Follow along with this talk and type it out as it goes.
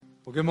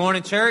Well, good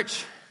morning,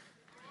 church.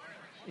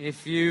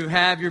 If you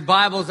have your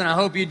Bibles, and I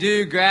hope you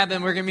do, grab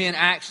them. We're going to be in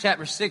Acts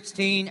chapter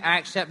 16.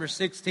 Acts chapter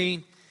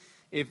 16.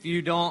 If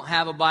you don't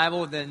have a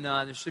Bible, then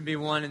there should be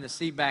one in the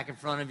seat back in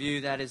front of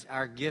you. That is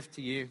our gift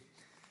to you.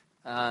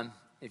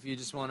 If you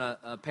just want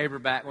a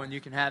paperback one, you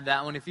can have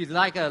that one. If you'd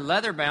like a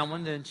leather-bound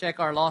one, then check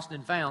our Lost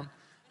and Found.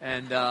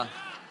 And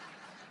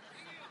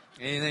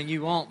anything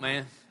you want,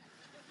 man.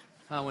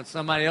 With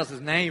somebody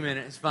else's name in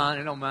it, it's fine.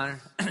 It don't matter.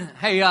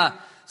 Hey,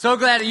 so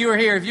glad that you are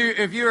here.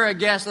 If you're a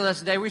guest with us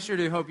today, we sure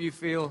do hope you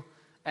feel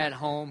at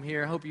home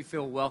here. Hope you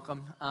feel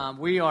welcome.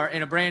 We are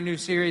in a brand new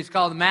series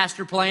called The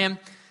Master Plan,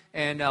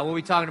 and we'll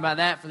be talking about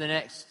that for the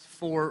next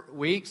 4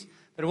 weeks.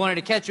 But I wanted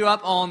to catch you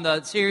up on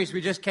the series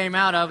we just came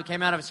out of. It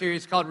came out of a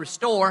series called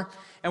Restore,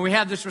 and we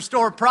have this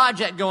Restore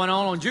project going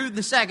on June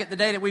the 2nd, the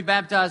day that we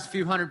baptized a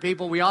few hundred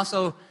people. We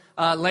also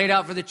laid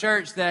out for the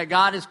church that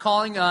God is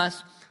calling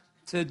us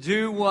to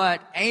do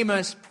what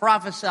Amos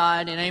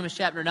prophesied in Amos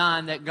chapter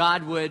 9, that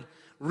God would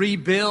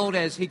rebuild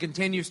as he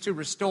continues to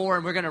restore,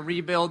 and we're going to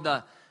rebuild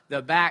the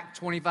back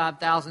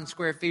 25,000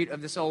 square feet of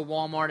this old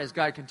Walmart as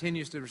God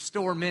continues to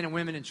restore men and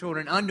women and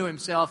children unto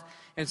himself.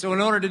 And so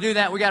in order to do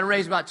that, we got to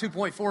raise about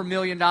 $2.4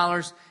 million,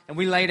 and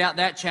we laid out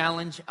that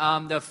challenge.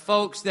 The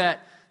folks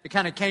that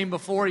kind of came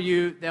before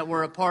you that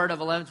were a part of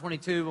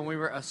 1122 when we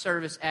were a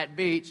service at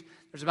Beach,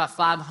 there's about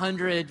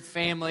 500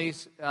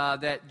 families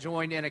that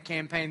joined in a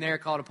campaign there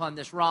called Upon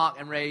This Rock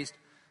and raised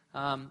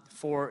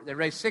they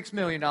raised $6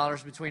 million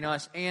between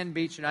us and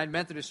Beach United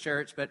Methodist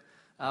Church, but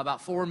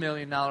about $4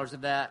 million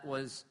of that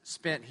was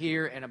spent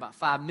here, and about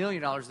 $5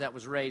 million of that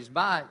was raised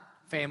by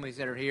families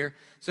that are here.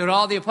 So to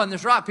all the Upon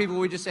This Rock people,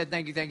 we just said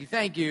thank you, thank you,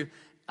 thank you.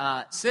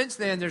 Since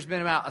then, there's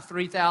been about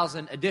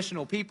 3,000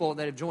 additional people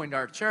that have joined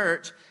our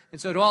church,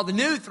 and so to all the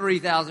new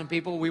 3,000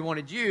 people, we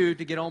wanted you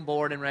to get on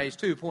board and raise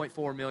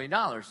 $2.4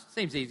 million.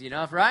 Seems easy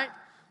enough, right?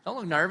 Don't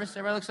look nervous.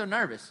 Everybody looks so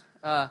nervous.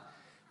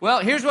 Well,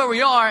 here's where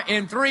we are.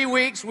 In 3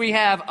 weeks, we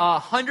have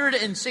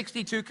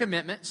 162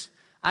 commitments.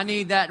 I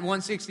need that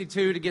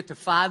 162 to get to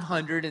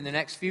 500 in the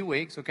next few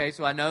weeks, okay?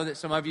 So I know that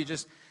some of you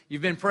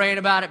you've been praying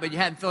about it, but you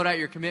hadn't filled out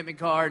your commitment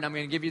card, and I'm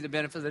going to give you the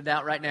benefit of the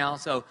doubt right now.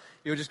 So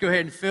you'll just go ahead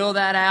and fill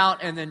that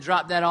out and then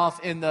drop that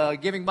off in the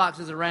giving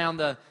boxes around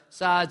the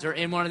sides or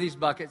in one of these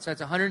buckets.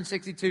 That's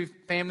 162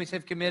 families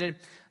have committed.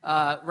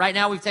 Right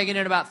now, we've taken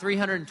in about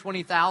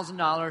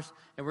 $320,000.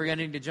 And we're going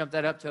to need to jump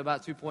that up to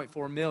about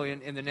 $2.4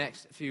 million in the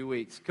next few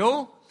weeks.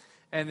 Cool?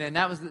 And then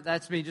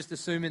that's me just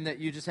assuming that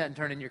you just hadn't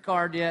turned in your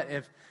card yet.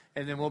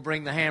 And then we'll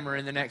bring the hammer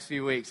in the next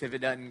few weeks if it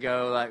doesn't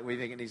go like we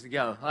think it needs to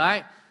go. All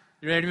right?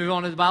 You ready to move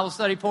on to the Bible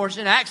study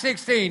portion? Acts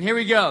 16, here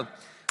we go.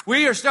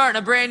 We are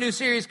starting a brand new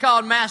series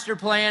called Master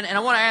Plan. And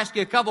I want to ask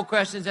you a couple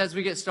questions as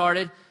we get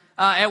started.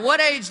 At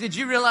what age did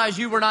you realize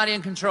you were not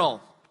in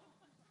control?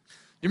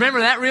 You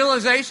remember that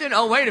realization?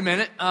 Oh, wait a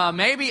minute.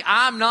 Maybe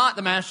I'm not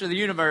the master of the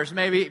universe.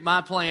 Maybe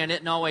my plan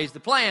isn't always the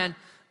plan.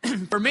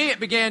 For me, it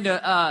began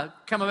to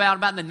come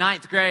about in the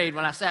 9th grade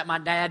when I sat my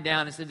dad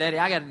down and said, Daddy,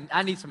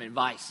 I need some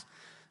advice.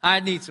 I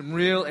need some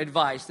real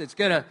advice that's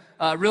going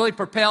to really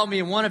propel me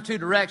in one of two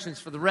directions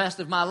for the rest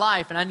of my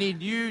life. And I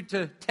need you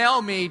to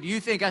tell me, do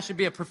you think I should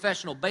be a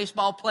professional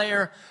baseball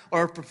player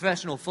or a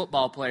professional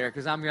football player?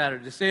 Because I've got a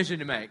decision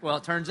to make. Well,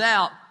 it turns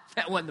out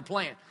that wasn't the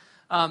plan.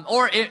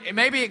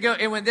 Maybe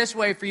it went this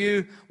way for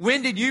you.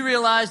 When did you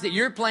realize that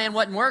your plan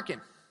wasn't working?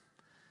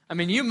 I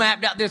mean, you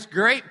mapped out this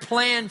great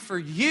plan for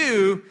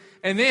you,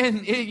 and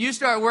then you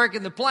start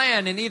working the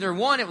plan, and either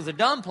one, it was a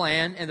dumb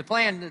plan, and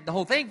the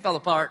whole thing fell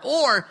apart,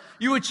 or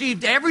you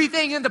achieved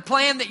everything in the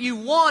plan that you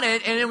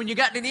wanted, and then when you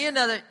got to the end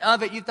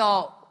of it, you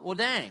thought, well,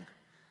 dang,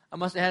 I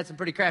must have had some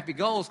pretty crappy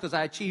goals because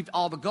I achieved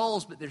all the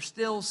goals, but there's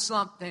still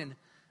something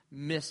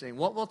missing.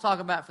 What we'll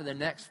talk about for the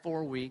next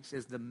 4 weeks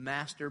is the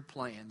master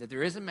plan, that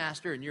there is a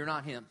master and you're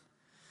not him.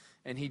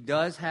 And he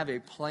does have a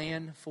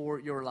plan for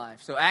your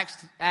life. So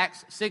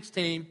Acts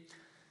 16,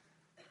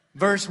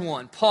 verse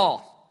 1.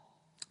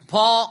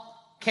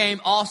 Paul came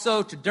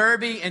also to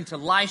Derbe and to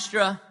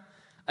Lystra.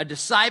 A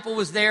disciple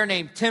was there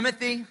named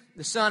Timothy,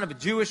 the son of a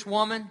Jewish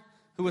woman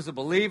who was a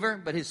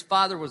believer, but his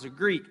father was a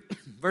Greek.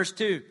 Verse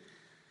 2.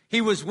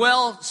 He was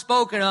well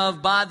spoken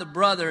of by the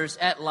brothers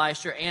at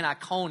Lystra and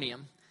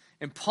Iconium.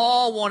 And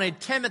Paul wanted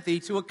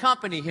Timothy to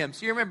accompany him.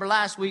 So you remember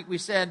last week we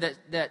said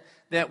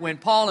that when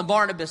Paul and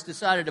Barnabas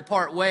decided to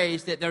part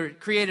ways, that they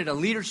created a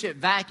leadership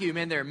vacuum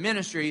in their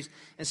ministries.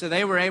 And so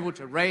they were able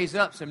to raise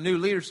up some new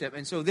leadership.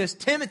 And so this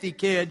Timothy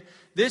kid,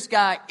 this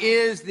guy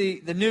is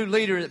the new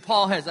leader that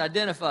Paul has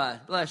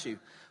identified. Bless you.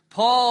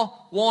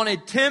 Paul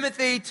wanted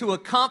Timothy to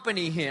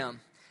accompany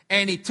him.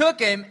 And he took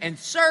him and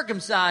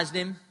circumcised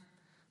him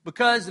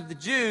because of the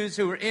Jews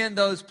who were in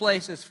those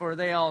places, for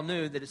they all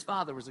knew that his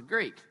father was a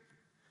Greek.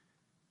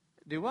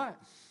 Do what?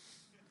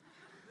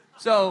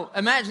 So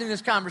imagine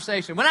this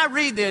conversation. When I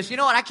read this, you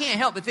know what? I can't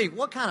help but think,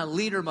 what kind of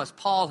leader must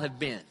Paul have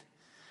been?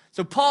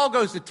 So Paul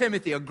goes to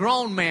Timothy, a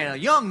grown man, a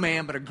young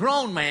man, but a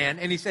grown man,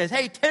 and he says,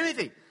 hey,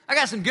 Timothy, I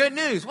got some good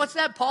news. What's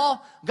that,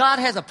 Paul? God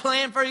has a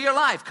plan for your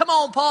life. Come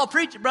on, Paul,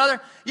 preach it, brother.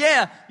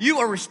 Yeah, you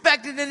are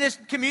respected in this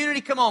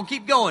community. Come on,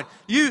 keep going.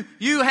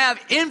 You have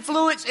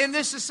influence in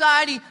this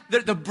society.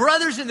 The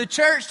brothers in the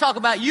church talk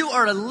about you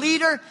are a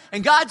leader,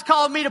 and God's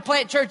called me to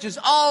plant churches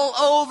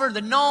all over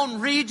the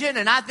known region,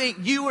 and I think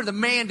you are the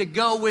man to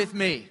go with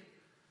me.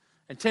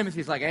 And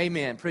Timothy's like,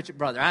 amen, preach it,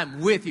 brother.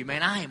 I'm with you,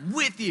 man. I am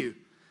with you.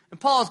 And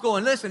Paul's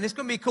going, listen, it's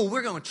going to be cool.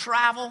 We're going to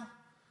travel.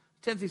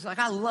 Timothy's like,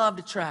 I love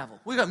to travel.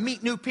 We're going to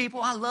meet new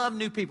people. I love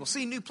new people.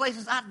 See new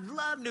places. I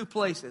love new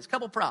places.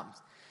 Couple problems.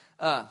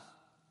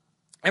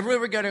 Everywhere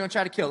we go, they're going to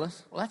try to kill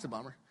us. Well, that's a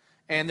bummer.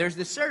 And there's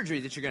this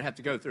surgery that you're going to have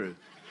to go through.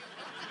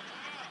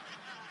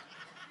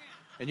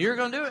 And you're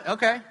going to do it?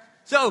 Okay.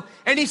 So,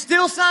 and he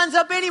still signs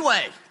up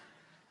anyway.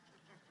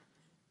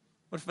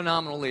 What a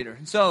phenomenal leader.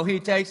 And so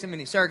he takes him and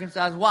he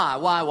circumcises.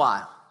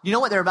 Why? You know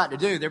what they're about to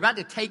do? They're about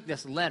to take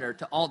this letter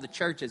to all the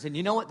churches. And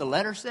you know what the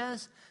letter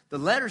says? The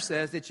letter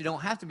says that you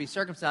don't have to be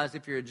circumcised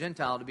if you're a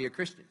Gentile to be a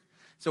Christian.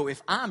 So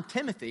if I'm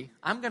Timothy,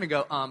 I'm going to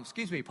go,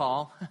 excuse me,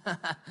 Paul,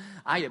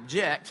 I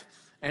object.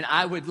 And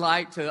I would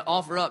like to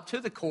offer up to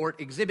the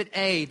court Exhibit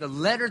A, the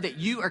letter that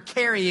you are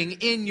carrying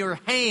in your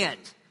hand.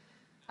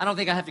 I don't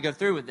think I have to go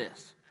through with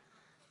this.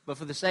 But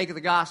for the sake of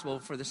the gospel,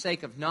 for the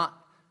sake of not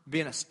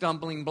being a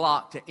stumbling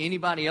block to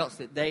anybody else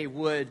that they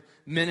would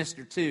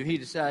minister to, he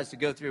decides to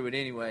go through it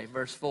anyway.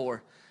 Verse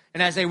 4.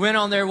 And as they went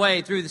on their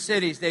way through the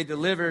cities, they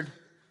delivered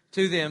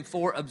to them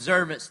for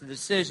observance the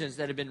decisions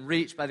that had been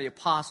reached by the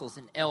apostles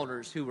and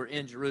elders who were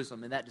in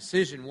Jerusalem. And that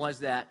decision was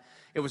that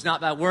it was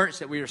not by works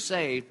that we are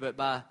saved, but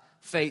by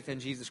faith in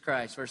Jesus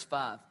Christ. Verse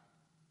 5.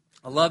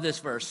 I love this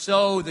verse.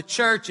 So the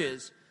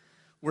churches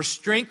were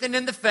strengthened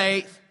in the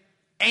faith,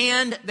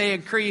 and they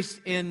increased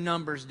in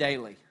numbers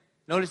daily.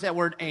 Notice that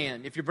word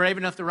and. If you're brave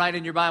enough to write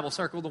in your Bible,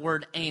 circle the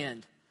word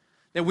and.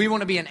 That we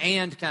want to be an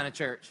and kind of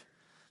church.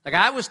 Like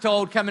I was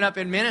told coming up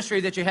in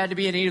ministry that you had to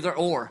be an either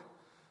or.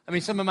 I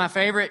mean, some of my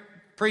favorite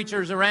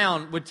preachers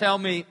around would tell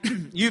me,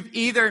 you've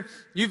either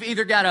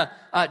got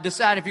to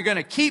decide if you're going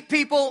to keep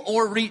people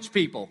or reach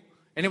people.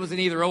 And it was an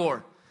either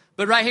or.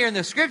 But right here in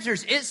the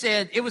scriptures, it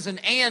said it was an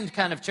and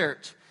kind of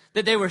church.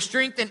 That they were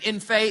strengthened in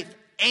faith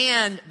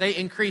and they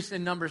increased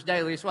in numbers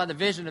daily. That's why the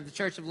vision of the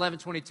Church of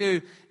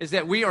 1122 is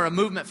that we are a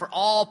movement for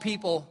all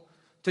people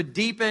to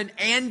deepen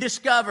and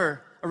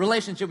discover a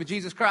relationship with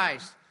Jesus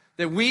Christ.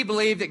 That we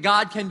believe that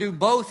God can do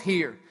both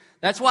here.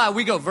 That's why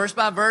we go verse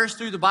by verse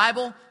through the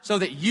Bible, so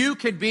that you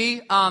could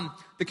be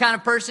the kind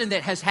of person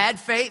that has had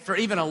faith for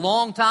even a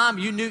long time.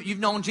 You've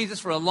known Jesus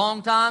for a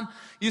long time.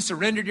 You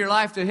surrendered your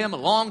life to Him a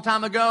long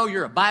time ago.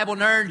 You're a Bible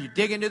nerd. You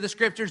dig into the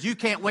Scriptures. You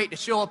can't wait to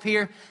show up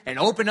here and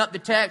open up the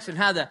text and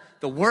have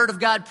the Word of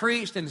God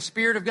preached and the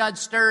Spirit of God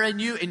stir in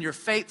you and your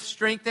faith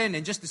strengthened,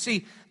 and just to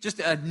see just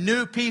a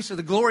new piece of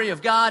the glory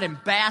of God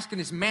and bask in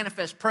His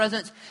manifest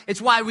presence. It's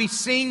why we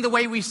sing the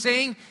way we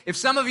sing. If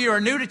some of you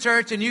are new to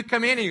church and you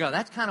come in and you go,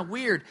 that's kind of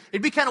weird.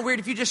 It'd be kind of weird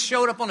if you just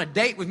showed up on a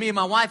date with me and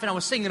my wife and I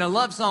was singing a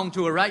love song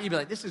to her, right? You'd be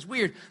like, this is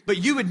weird. But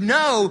you would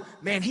know,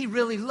 man, he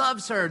really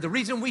loves her. The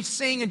reason we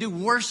sing and do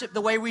worship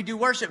the way we do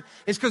worship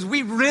is because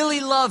we really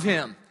love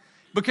Him.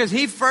 Because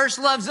He first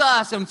loves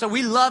us, and so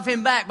we love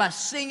Him back by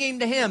singing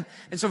to Him.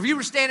 And so if you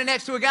were standing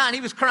next to a guy and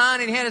he was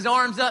crying and he had his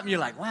arms up, and you're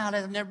like, wow,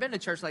 I've never been to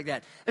church like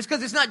that. It's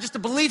because it's not just a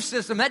belief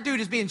system. That dude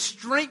is being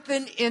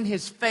strengthened in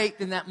his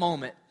faith in that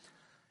moment.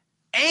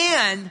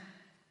 And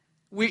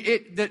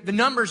the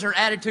numbers are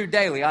added to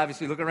daily.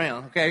 Obviously, look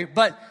around, okay?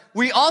 But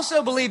we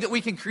also believe that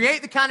we can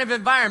create the kind of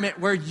environment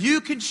where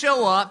you can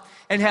show up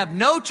and have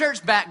no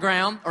church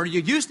background, or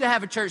you used to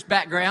have a church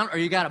background, or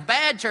you got a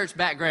bad church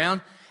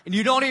background, and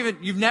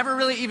you've never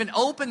really even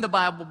opened the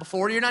Bible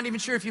before. You're not even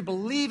sure if you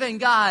believe in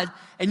God,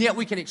 and yet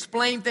we can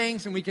explain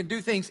things and we can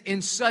do things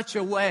in such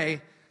a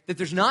way that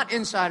there's not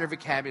insider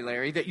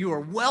vocabulary, that you are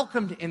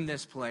welcomed in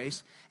this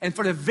place. And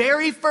for the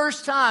very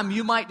first time,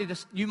 you might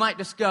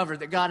discover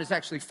that God is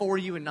actually for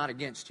you and not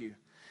against you.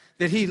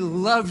 That He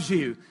loves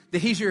you, that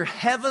He's your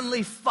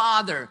heavenly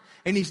Father,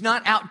 and He's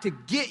not out to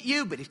get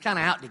you, but He's kind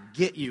of out to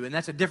get you, and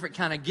that's a different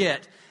kind of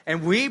get.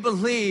 And we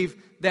believe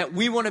that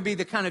we want to be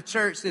the kind of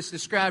church that's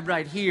described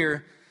right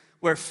here,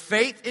 where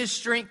faith is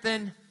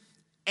strengthened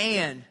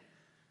and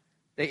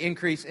they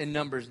increase in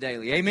numbers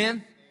daily.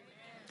 Amen?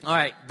 All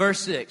right, verse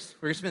 6.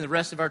 We're going to spend the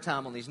rest of our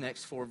time on these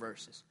next 4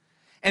 verses.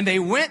 And they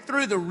went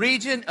through the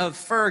region of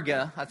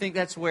Phrygia. I think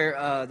that's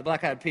where the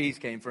Black Eyed Peas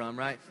came from,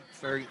 right?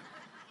 Phrygia,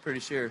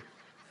 pretty sure.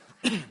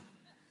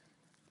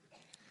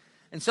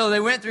 And so they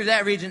went through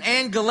that region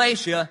and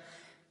Galatia.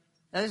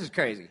 Now this is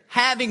crazy.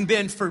 Having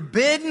been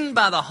forbidden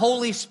by the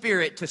Holy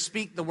Spirit to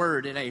speak the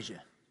word in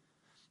Asia.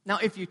 Now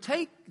if you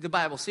take the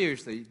Bible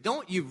seriously,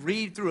 don't you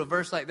read through a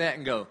verse like that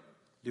and go,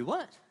 do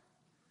what?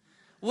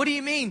 What do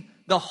you mean?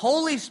 The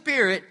Holy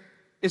Spirit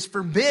is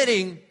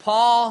forbidding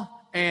Paul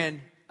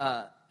and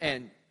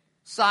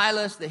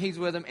Silas, that he's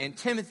with them, and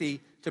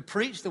Timothy to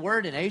preach the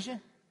word in Asia?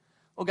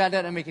 Well, God,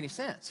 that doesn't make any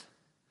sense.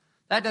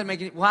 That doesn't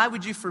make any. Why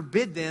would you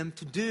forbid them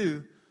to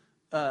do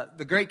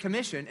the Great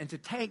Commission and to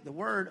take the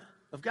word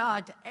of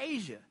God to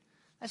Asia?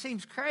 That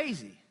seems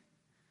crazy.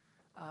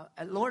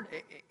 Lord,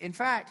 in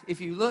fact,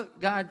 if you look,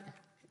 God,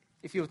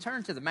 if you'll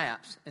turn to the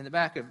maps in the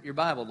back of your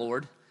Bible,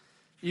 Lord,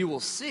 you will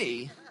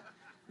see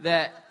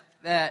that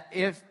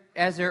if,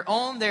 as they're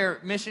on their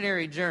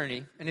missionary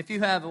journey, and if you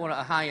have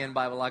a high-end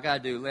Bible like I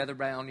do, leather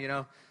bound,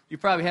 you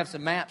probably have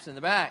some maps in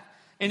the back.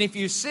 And if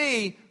you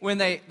see when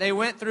they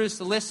went through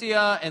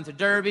Cilicia and to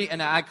Derbe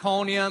and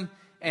Iconium,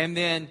 and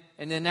then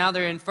now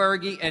they're in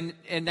Phrygia,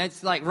 and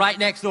that's like right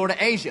next door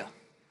to Asia.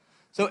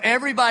 So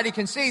everybody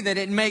can see that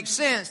it makes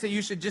sense that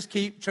you should just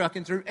keep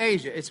trucking through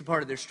Asia. It's a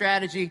part of their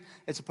strategy.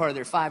 It's a part of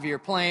their 5-year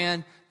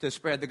plan to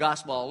spread the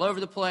gospel all over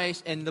the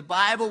place. And the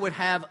Bible would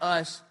have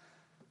us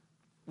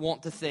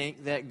want to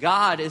think that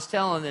God is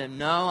telling them,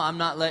 no, I'm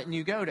not letting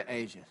you go to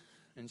Asia.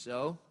 And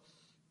so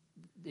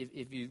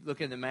if you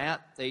look in the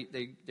map,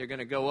 they're going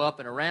to go up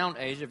and around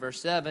Asia, verse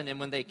 7.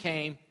 And when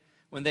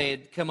they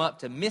had come up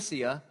to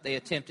Mysia, they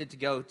attempted to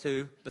go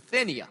to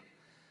Bithynia.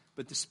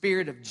 But the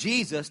Spirit of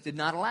Jesus did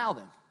not allow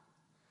them.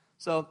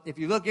 So if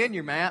you look in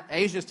your map,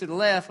 Asia's to the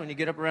left when you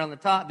get up around the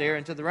top there,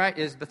 and to the right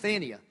is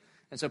Bithynia.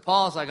 And so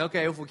Paul's like,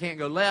 okay, if we can't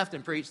go left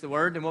and preach the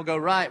word, then we'll go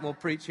right and we'll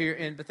preach here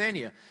in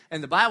Bithynia.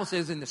 And the Bible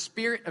says, and the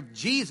Spirit of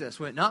Jesus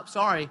went, nope,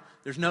 sorry,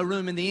 there's no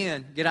room in the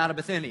inn. Get out of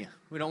Bithynia.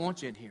 We don't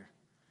want you in here.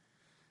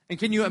 And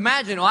can you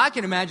imagine, well, I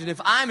can imagine if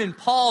I'm in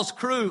Paul's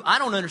crew, I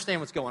don't understand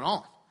what's going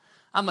on.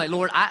 I'm like,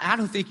 Lord, I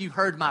don't think you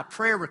heard my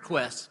prayer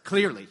requests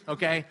clearly,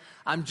 okay?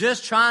 I'm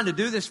just trying to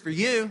do this for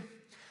you.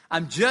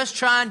 I'm just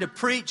trying to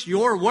preach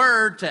your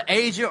word to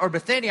Asia or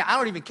Bithynia. I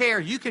don't even care.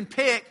 You can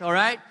pick, all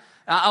right?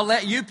 I'll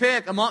let you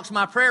pick amongst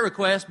my prayer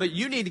requests, but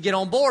you need to get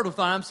on board with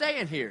what I'm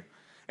saying here.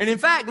 And in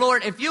fact,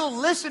 Lord, if you'll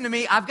listen to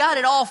me, I've got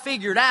it all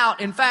figured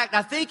out. In fact,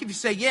 I think if you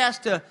say yes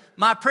to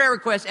my prayer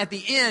request at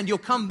the end, you'll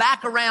come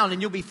back around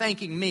and you'll be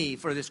thanking me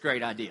for this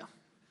great idea.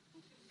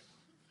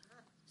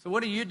 So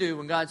what do you do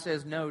when God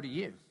says no to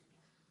you?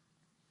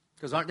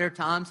 Because aren't there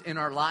times in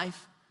our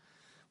life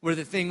where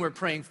the thing we're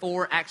praying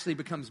for actually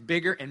becomes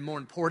bigger and more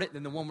important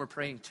than the one we're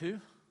praying to?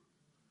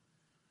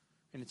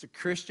 And it's a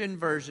Christian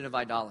version of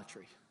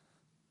idolatry.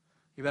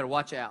 You better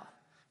watch out.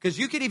 Because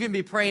you could even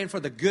be praying for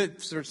the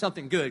good, for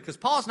something good. Because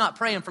Paul's not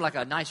praying for like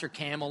a nicer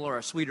camel or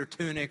a sweeter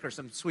tunic or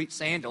some sweet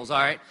sandals, all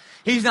right?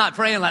 He's not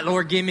praying like,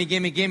 Lord, give me,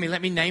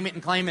 let me name it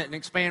and claim it and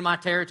expand my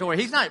territory.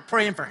 He's not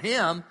praying for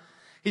him.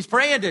 He's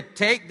praying to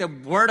take the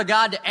word of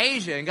God to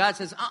Asia. And God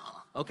says,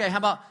 okay, how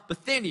about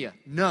Bithynia?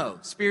 No.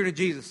 Spirit of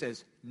Jesus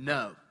says,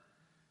 no.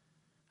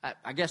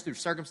 I guess through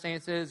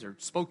circumstances or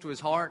spoke to his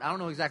heart. I don't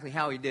know exactly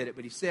how he did it,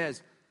 but he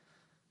says,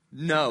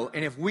 no.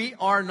 And if we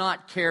are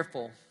not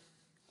careful,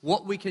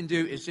 what we can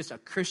do is just a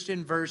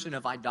Christian version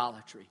of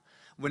idolatry.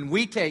 When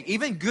we take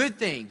even good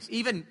things,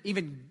 even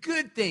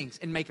good things,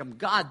 and make them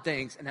God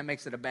things, and that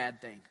makes it a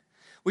bad thing.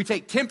 We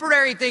take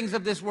temporary things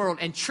of this world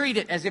and treat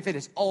it as if it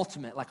is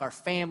ultimate, like our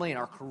family and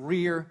our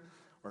career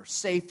or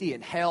safety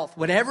and health,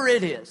 whatever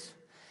it is.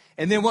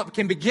 And then what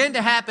can begin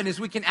to happen is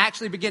we can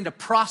actually begin to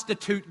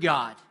prostitute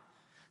God.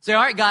 Say,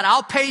 all right, God,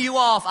 I'll pay you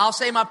off. I'll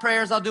say my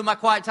prayers. I'll do my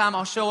quiet time.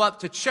 I'll show up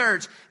to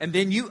church. And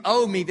then you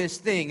owe me this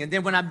thing. And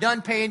then when I'm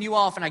done paying you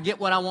off and I get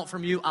what I want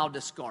from you, I'll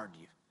discard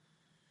you.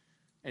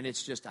 And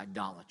it's just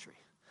idolatry.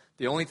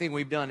 The only thing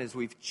we've done is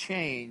we've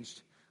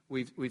changed.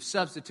 We've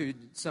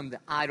substituted some of the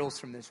idols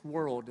from this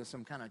world to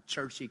some kind of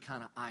churchy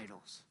kind of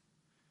idols.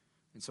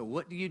 And so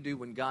what do you do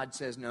when God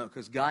says no?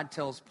 Because God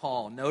tells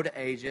Paul no to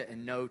Asia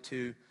and no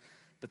to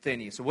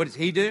Bithynia. So what does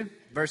he do?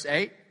 Verse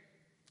 8.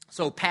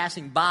 So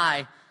passing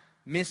by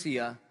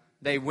Mysia,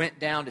 they went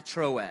down to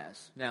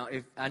Troas. Now,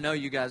 I know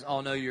you guys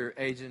all know your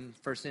Asian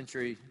first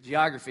century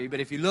geography, but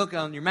if you look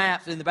on your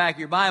maps in the back of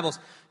your Bibles,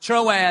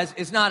 Troas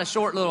is not a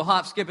short little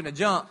hop, skip, and a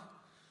jump.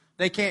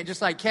 They can't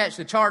just like catch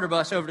the charter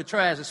bus over to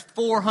Troas. It's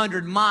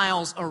 400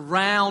 miles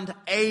around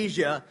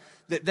Asia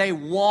that they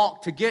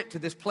walk to get to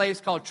this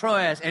place called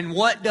Troas. And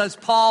what does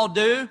Paul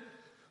do?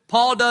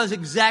 Paul does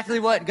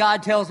exactly what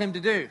God tells him to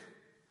do.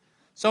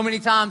 So many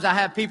times I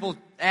have people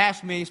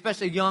ask me,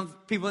 especially young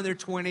people in their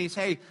 20s,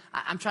 hey,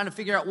 I'm trying to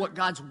figure out what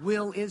God's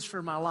will is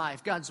for my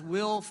life. God's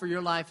will for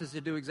your life is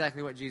to do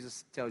exactly what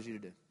Jesus tells you to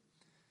do.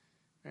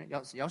 Right?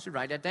 Y'all should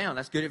write that down.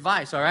 That's good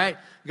advice, all right?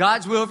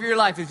 God's will for your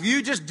life. If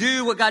you just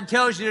do what God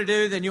tells you to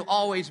do, then you'll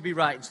always be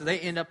right. And so they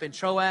end up in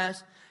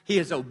Troas. He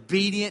is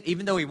obedient.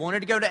 Even though he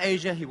wanted to go to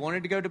Asia, he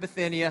wanted to go to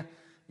Bithynia.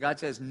 God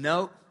says,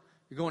 no,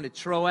 you're going to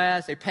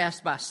Troas. They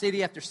passed by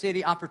city after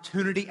city,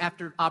 opportunity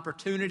after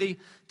opportunity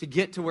to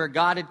get to where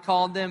God had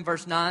called them.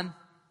 Verse 9.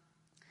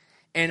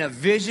 And a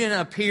vision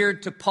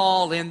appeared to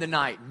Paul in the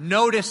night.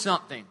 Notice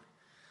something.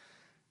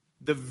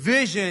 The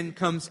vision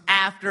comes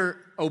after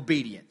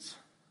obedience.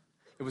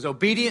 It was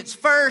obedience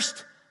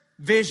first,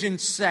 vision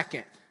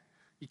second.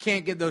 You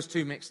can't get those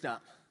two mixed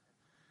up.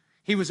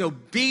 He was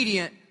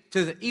obedient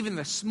to even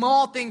the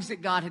small things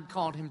that God had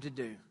called him to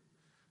do.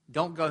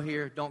 Don't go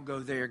here, don't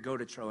go there, go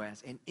to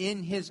Troas. And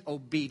in his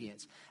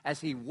obedience, as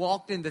he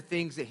walked in the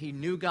things that he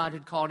knew God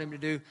had called him to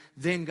do,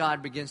 then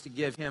God begins to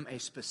give him a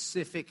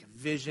specific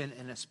vision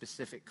and a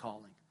specific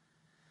calling.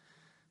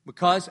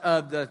 Because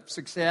of the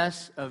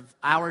success of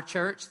our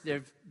church, there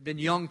have been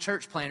young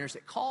church planners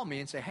that call me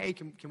and say, hey,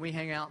 can we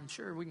hang out? And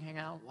sure, we can hang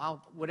out.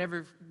 Wow,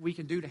 whatever we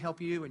can do to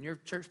help you and your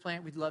church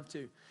plant, we'd love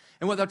to.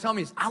 And what they'll tell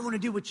me is, I want to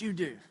do what you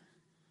do.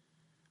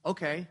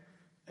 Okay.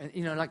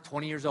 And, like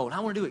 20 years old. I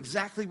want to do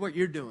exactly what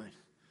you're doing.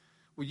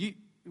 Then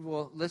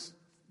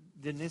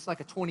it's like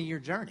a 20-year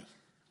journey,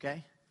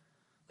 okay?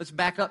 Let's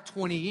back up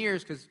 20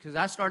 years because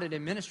I started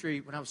in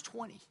ministry when I was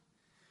 20.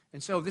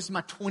 And so this is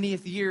my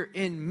 20th year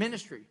in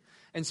ministry.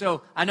 And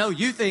so I know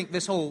you think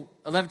this whole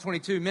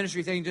 1122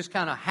 ministry thing just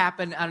kind of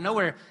happened out of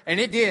nowhere, and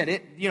it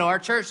did. Our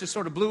church just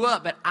sort of blew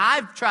up, but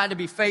I've tried to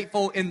be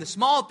faithful in the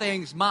small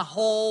things my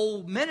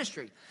whole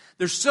ministry.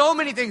 There's so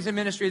many things in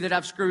ministry that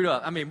I've screwed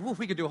up. I mean,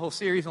 we could do a whole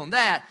series on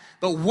that,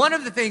 but one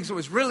of the things that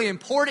was really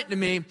important to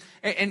me,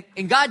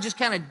 and God just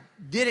kind of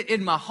did it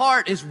in my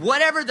heart, is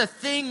whatever the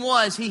thing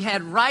was He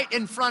had right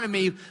in front of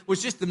me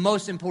was just the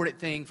most important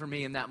thing for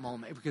me in that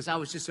moment, because I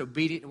was just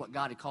obedient to what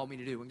God had called me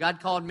to do. When God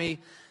called me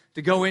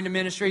to go into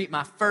ministry,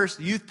 my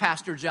first youth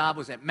pastor job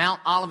was at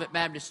Mount Olivet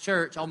Baptist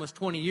Church almost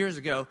 20 years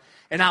ago.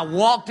 And I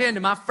walked into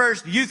my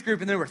first youth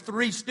group, and there were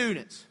 3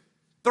 students.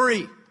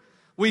 3.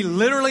 We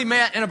literally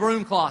met in a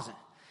broom closet.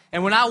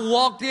 And when I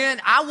walked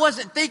in, I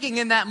wasn't thinking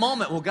in that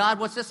moment, well, God,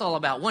 what's this all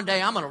about? One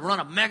day I'm going to run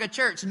a mega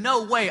church.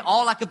 No way.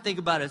 All I could think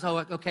about is,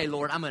 okay,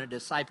 Lord, I'm going to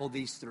disciple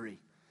these 3.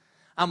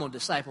 I'm going to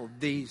disciple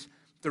these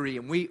 3.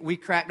 And we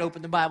cracked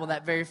open the Bible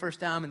that very first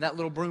time in that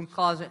little broom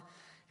closet.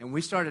 And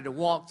we started to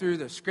walk through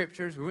the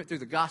scriptures. We went through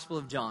the Gospel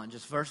of John,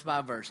 just verse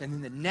by verse. And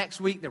then the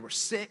next week, there were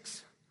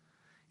 6.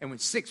 And when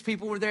 6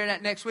 people were there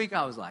that next week,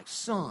 I was like,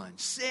 son,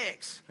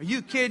 6? Are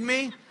you kidding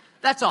me?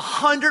 That's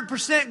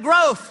 100%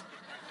 growth.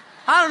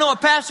 I don't know a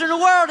pastor in the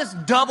world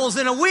that doubles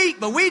in a week,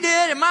 but we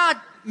did in my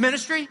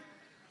ministry.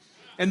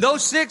 And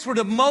those 6 were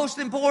the most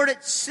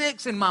important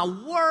 6 in my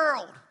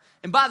world.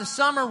 And by the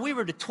summer, we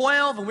were to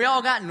 12, and we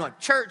all got in a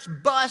church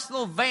bus,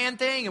 little van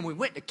thing, and we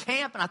went to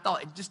camp, and I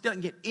thought, it just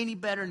doesn't get any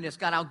better than this.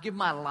 God, I'll give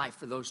my life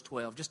for those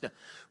 12, just to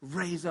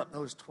raise up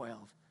those 12.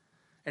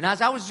 And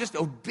as I was just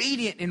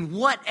obedient in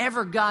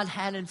whatever God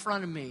had in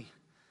front of me,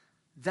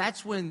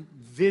 that's when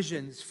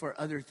visions for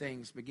other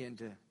things begin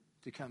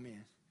to come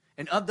in.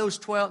 And of those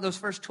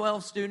first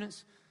 12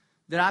 students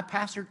that I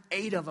pastored,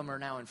 8 of them are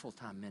now in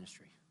full-time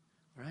ministry.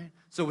 Right?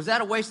 So was that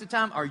a waste of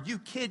time? Are you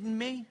kidding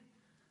me?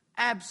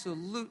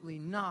 Absolutely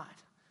not.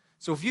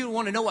 So if you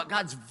want to know what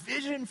God's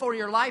vision for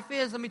your life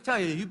is, let me tell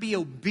you be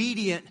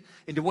obedient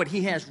into what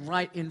He has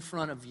right in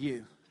front of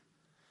you.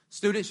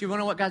 Students, you want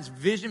to know what God's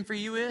vision for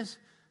you is?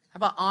 How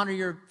about honor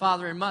your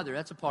father and mother?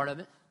 That's a part of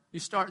it. You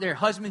start there.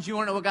 Husbands, you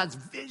want to know what God's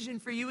vision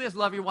for you is?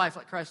 Love your wife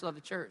like Christ loved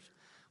the church.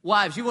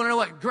 Wives, you want to know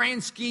what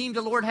grand scheme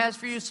the Lord has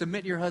for you?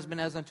 Submit to your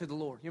husband as unto the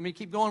Lord. You want me to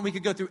keep going? We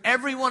could go through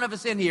every one of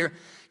us in here.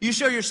 You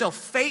show yourself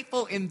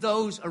faithful in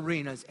those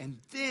arenas, and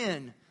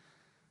then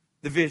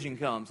the vision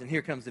comes, and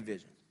here comes the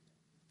vision.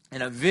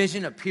 And a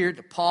vision appeared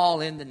to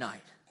Paul in the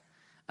night.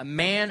 A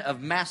man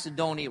of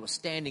Macedonia was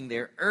standing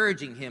there,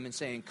 urging him and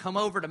saying, come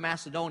over to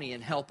Macedonia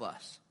and help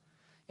us.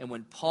 And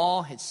when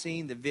Paul had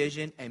seen the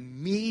vision,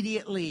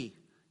 immediately,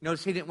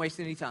 notice he didn't waste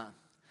any time,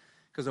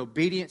 because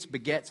obedience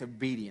begets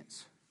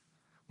obedience.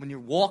 When you're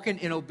walking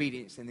in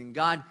obedience and then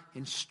God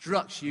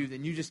instructs you,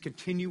 then you just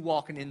continue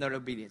walking in that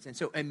obedience. And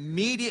so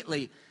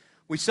immediately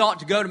we sought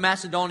to go to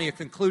Macedonia,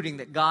 concluding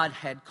that God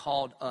had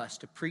called us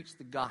to preach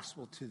the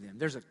gospel to them.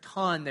 There's a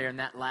ton there in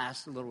that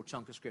last little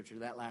chunk of scripture,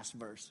 that last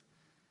verse.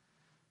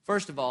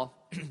 First of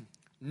all,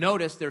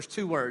 notice there's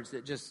 2 words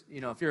that just,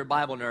 if you're a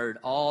Bible nerd,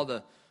 all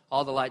the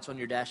lights on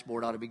your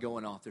dashboard ought to be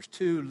going off. There's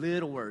 2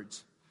 little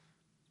words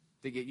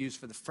that get used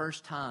for the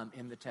first time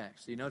in the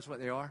text. Do you notice what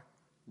they are?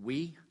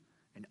 We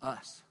and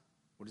us.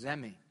 What does that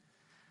mean?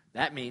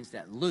 That means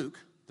that Luke,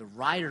 the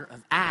writer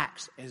of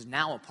Acts, is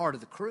now a part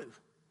of the crew.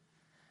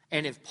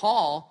 And if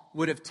Paul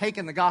would have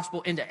taken the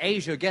gospel into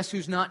Asia, guess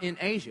who's not in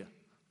Asia?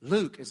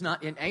 Luke is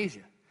not in Asia.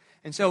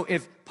 And so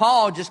if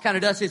Paul just kind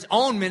of does his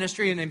own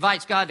ministry and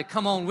invites God to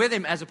come on with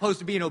him as opposed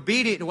to being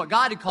obedient to what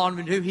God had called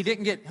him to do, he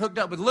didn't get hooked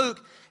up with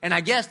Luke. And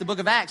I guess the book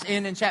of Acts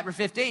ends in chapter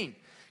 15.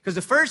 Because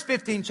the first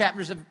 15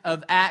 chapters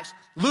of Acts,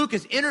 Luke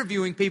is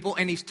interviewing people,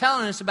 and he's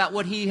telling us about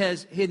what he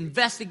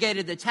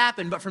investigated that's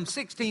happened. But from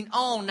 16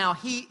 on, now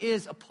he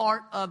is a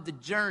part of the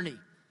journey.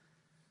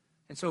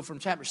 And so from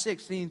chapter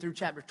 16 through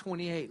chapter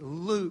 28,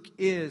 Luke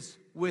is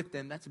with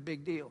them. That's a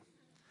big deal.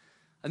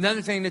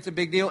 Another thing that's a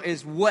big deal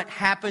is what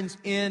happens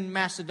in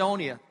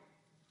Macedonia.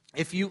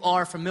 If you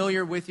are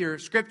familiar with your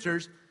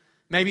scriptures,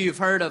 maybe you've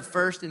heard of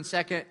 1st and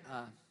 2nd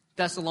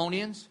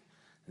Thessalonians.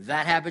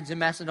 That happens in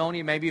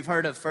Macedonia. Maybe you've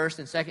heard of 1st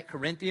and 2nd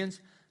Corinthians.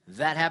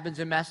 That happens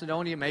in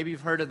Macedonia. Maybe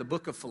you've heard of the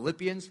book of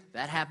Philippians.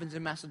 That happens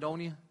in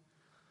Macedonia.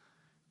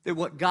 That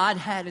what God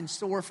had in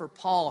store for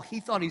Paul, he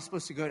thought he was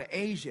supposed to go to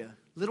Asia.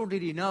 Little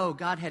did he know,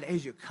 God had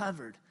Asia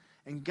covered.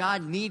 And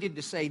God needed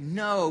to say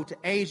no to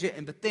Asia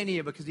and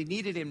Bithynia because he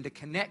needed him to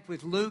connect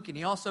with Luke, and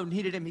he also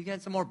needed him, he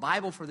had some more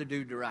Bible for the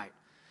dude to write.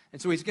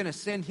 And so he's going to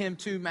send him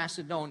to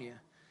Macedonia.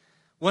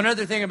 One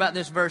other thing about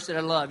this verse that I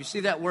love, you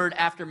see that word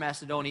after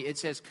Macedonia, it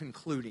says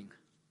concluding.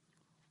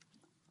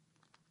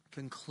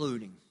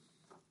 concluding.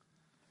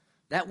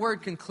 That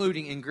word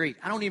concluding in Greek,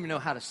 I don't even know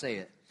how to say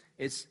it.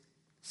 It's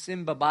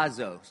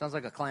symbabazo. Sounds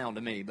like a clown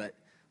to me, but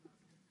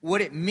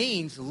what it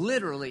means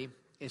literally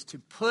is to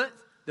put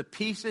the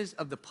pieces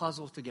of the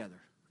puzzle together.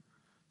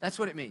 That's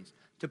what it means,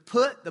 to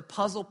put the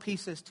puzzle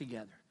pieces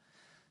together.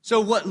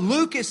 So what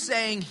Luke is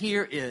saying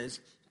here is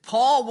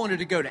Paul wanted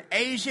to go to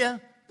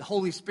Asia. The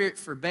Holy Spirit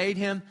forbade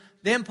him.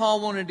 Then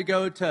Paul wanted to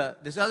go to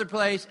this other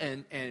place,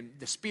 and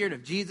the Spirit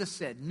of Jesus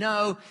said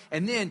no.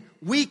 And then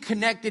we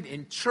connected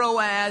in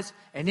Troas,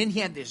 and then he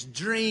had this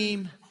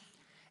dream.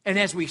 And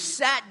as we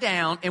sat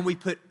down and we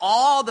put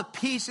all the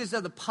pieces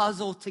of the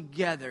puzzle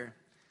together,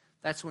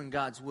 that's when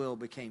God's will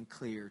became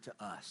clear to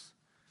us.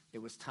 It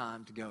was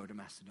time to go to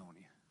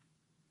Macedonia.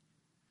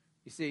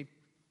 You see,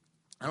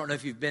 I don't know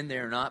if you've been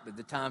there or not, but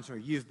the times where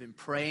you've been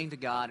praying to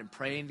God and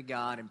praying to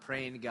God and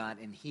praying to God,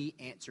 and He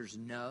answers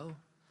no.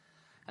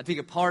 I think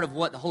a part of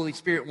what the Holy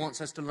Spirit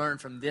wants us to learn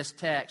from this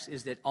text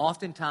is that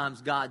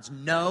oftentimes God's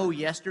no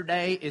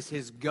yesterday is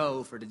His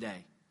go for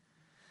today.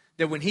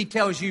 That when He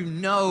tells you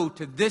no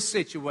to this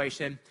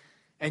situation,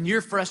 and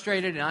you're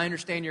frustrated, and I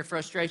understand your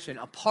frustration,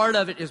 a part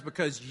of it is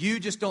because you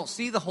just don't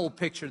see the whole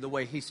picture the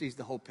way He sees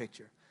the whole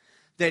picture.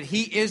 That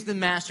He is the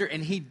master,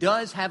 and He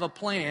does have a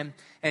plan,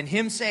 and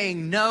Him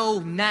saying no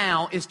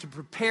now is to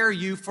prepare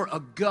you for a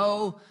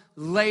go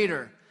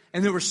later.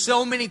 And there were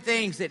so many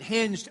things that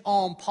hinged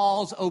on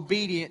Paul's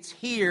obedience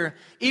here,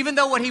 even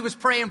though what he was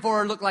praying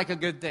for looked like a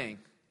good thing.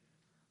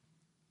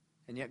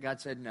 And yet God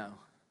said no.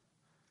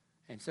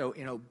 And so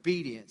in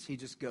obedience, he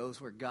just goes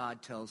where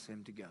God tells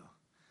him to go.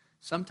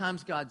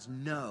 Sometimes God's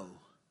no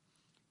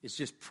is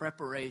just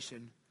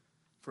preparation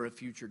for a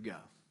future go.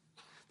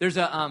 There's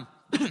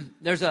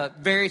a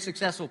very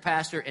successful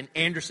pastor in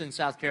Anderson,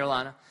 South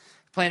Carolina.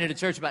 Planted a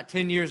church about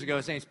 10 years ago.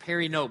 His name's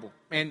Perry Noble.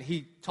 And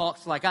he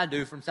talks like I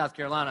do from South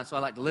Carolina, so I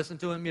like to listen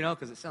to him,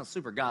 because it sounds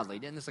super godly.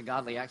 Isn't this a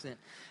godly accent?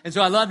 And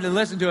so I love to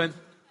listen to him.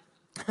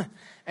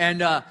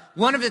 And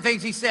one of the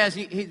things he says,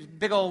 he's a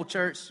big old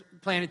church,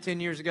 planted 10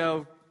 years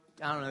ago,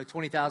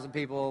 20,000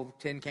 people,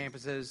 10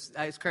 campuses.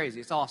 It's crazy.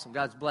 It's awesome.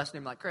 God's blessed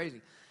him like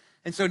crazy.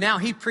 And so now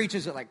he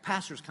preaches at like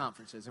pastors'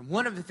 conferences. And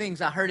one of the things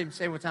I heard him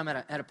say one time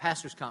at a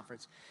pastor's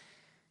conference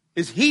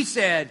is he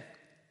said,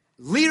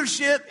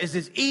 leadership is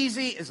as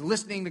easy as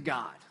listening to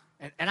God.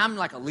 And I'm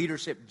like a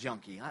leadership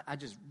junkie. I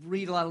just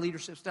read a lot of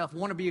leadership stuff,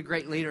 want to be a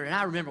great leader. And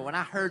I remember when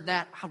I heard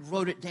that, I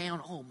wrote it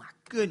down. Oh, my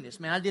goodness,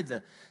 man. I did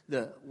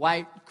the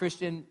white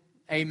Christian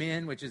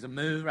amen, which is a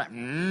moo, right?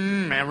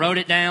 I wrote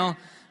it down.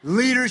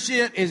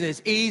 Leadership is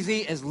as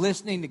easy as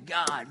listening to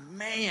God.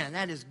 Man,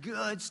 that is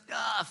good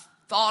stuff.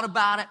 Thought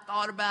about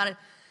it.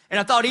 And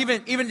I thought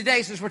even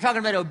today, since we're talking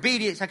about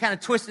obedience, I kind of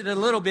twisted it a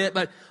little bit,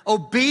 but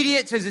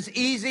obedience is as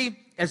easy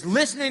as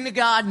listening to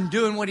God and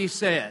doing what He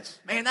says.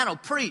 Man, that'll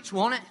preach,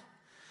 won't it?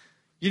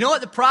 You know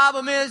what the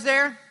problem is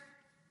there?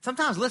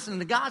 Sometimes listening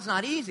to God's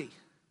not easy.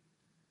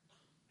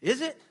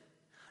 Is it?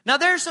 Now,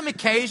 there are some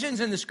occasions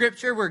in the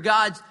Scripture where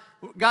God's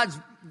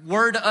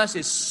word to us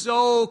is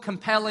so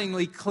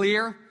compellingly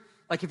clear.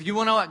 Like if you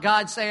want to know what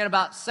God's saying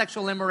about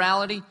sexual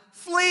immorality,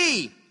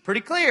 flee.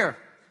 Pretty clear.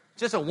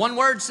 Just a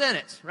one-word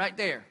sentence right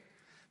there.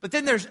 But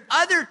then there's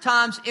other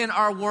times in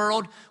our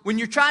world when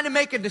you're trying to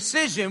make a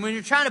decision, when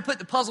you're trying to put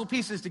the puzzle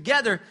pieces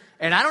together,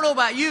 and I don't know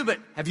about you, but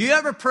have you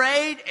ever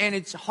prayed and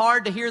it's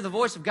hard to hear the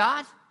voice of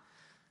God?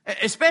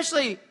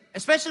 Especially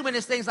when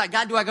it's things like,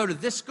 God, do I go to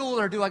this school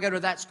or do I go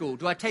to that school?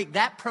 Do I take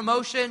that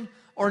promotion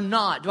or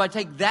not? Do I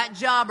take that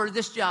job or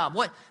this job?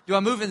 What do I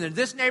move into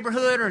this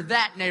neighborhood or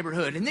that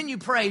neighborhood? And then you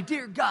pray,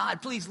 dear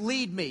God, please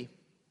lead me.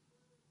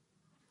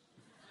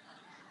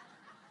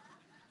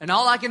 And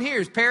all I can hear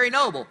is Perry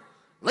Noble.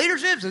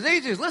 Leadership's as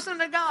easy as listening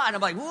to God. I'm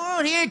like,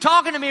 whoa, He ain't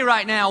talking to me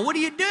right now. What do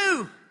you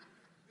do?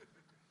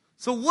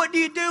 So what do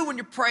you do when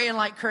you're praying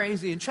like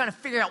crazy and trying to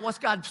figure out what's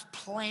God's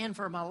plan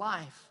for my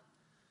life?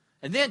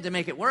 And then to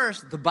make it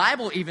worse, the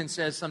Bible even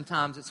says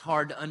sometimes it's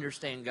hard to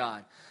understand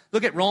God.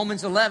 Look at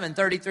Romans 11,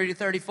 33 to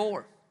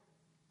 34.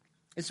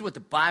 This is what the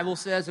Bible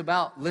says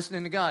about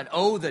listening to God.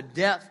 Oh, the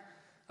depth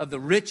of the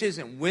riches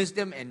and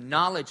wisdom and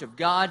knowledge of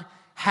God.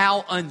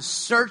 How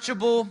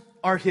unsearchable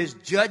are His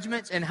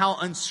judgments and how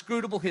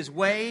inscrutable His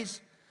ways.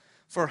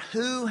 For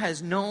who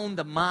has known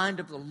the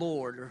mind of the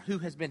Lord, or who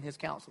has been His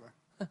counselor?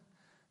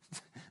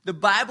 The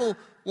Bible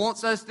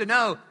wants us to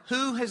know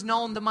who has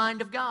known the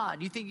mind of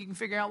God. You think you can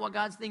figure out what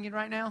God's thinking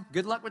right now?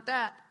 Good luck with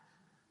that.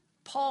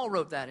 Paul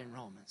wrote that in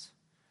Romans.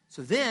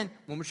 So then,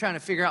 when we're trying to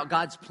figure out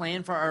God's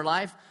plan for our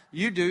life,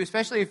 you do,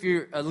 especially if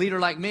you're a leader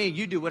like me,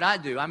 you do what I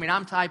do. I mean,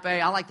 I'm type A.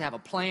 I like to have a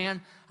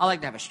plan. I like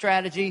to have a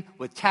strategy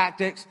with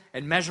tactics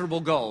and measurable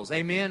goals.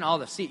 Amen? All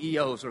the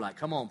CEOs are like,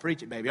 come on,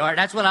 preach it, baby. All right,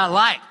 that's what I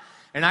like.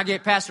 And I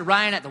get Pastor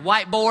Ryan at the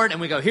whiteboard,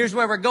 and we go, here's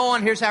where we're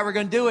going, here's how we're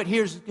going to do it,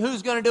 here's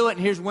who's going to do it, and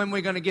here's when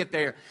we're going to get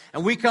there.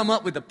 And we come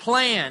up with a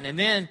plan. And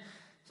then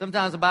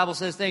sometimes the Bible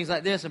says things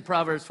like this in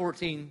Proverbs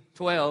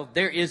 14:12.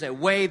 There is a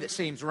way that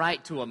seems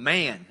right to a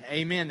man.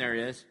 Amen, there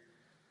is.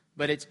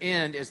 But its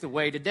end is the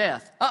way to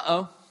death.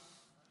 Uh-oh.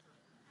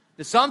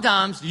 That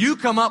sometimes you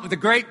come up with a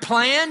great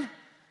plan,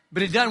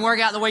 but it doesn't work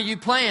out the way you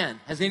plan.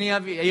 Has any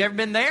of you ever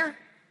been there?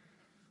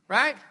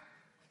 Right?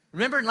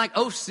 Remember in like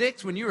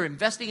 2006 when you were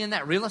investing in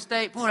that real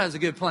estate? Boy, that was a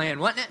good plan,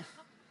 wasn't it?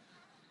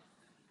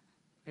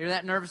 Hear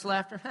that nervous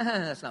laughter?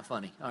 That's not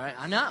funny. All right,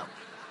 I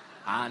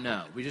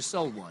know. We just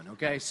sold one,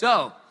 okay?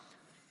 So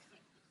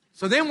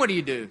then what do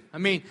you do? I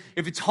mean,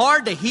 if it's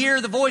hard to hear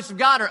the voice of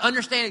God or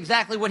understand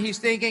exactly what he's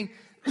thinking,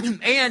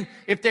 and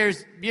if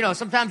there's,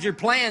 sometimes your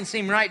plans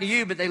seem right to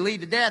you, but they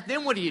lead to death,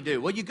 then what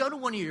do? Well, you go to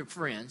one of your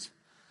friends,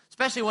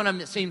 especially one of them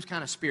that seems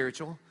kind of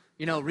spiritual,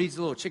 reads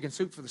a little Chicken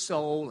Soup for the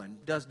Soul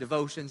and does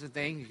devotions and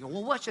things. You go,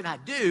 well, what should I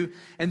do?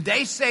 And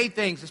they say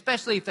things,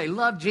 especially if they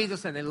love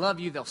Jesus and they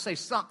love you, they'll say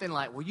something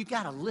like, well, you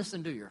got to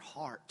listen to your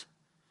heart.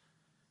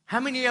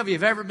 How many of you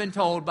have ever been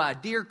told by a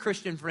dear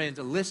Christian friend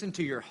to listen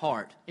to your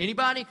heart?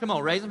 Anybody? Come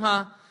on, raise them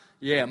high.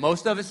 Yeah,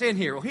 most of us in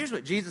here. Well, here's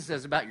what Jesus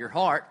says about your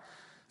heart.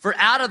 For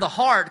out of the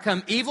heart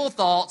come evil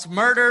thoughts,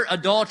 murder,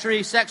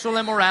 adultery, sexual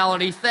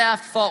immorality,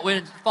 theft,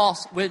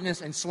 false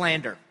witness, and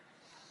slander.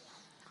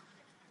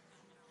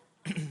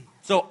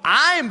 So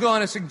I am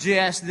going to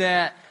suggest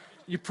that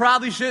you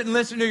probably shouldn't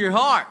listen to your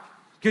heart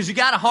because you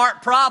got a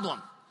heart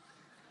problem.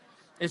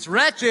 It's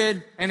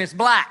wretched and it's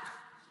black,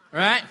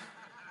 right?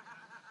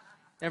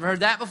 Ever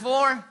heard that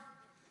before?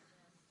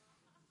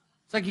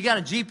 It's like you got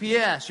a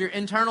GPS. Your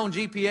internal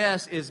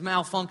GPS is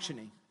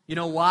malfunctioning. You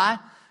know why?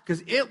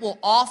 Because it will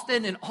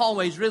often and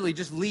always really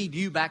just lead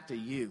you back to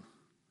you.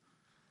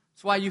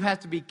 That's why you have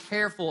to be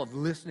careful of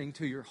listening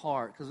to your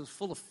heart because it's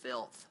full of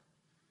filth.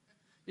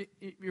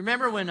 You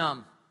remember when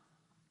our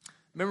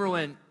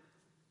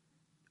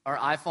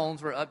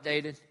iPhones were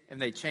updated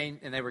and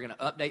they were going to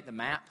update the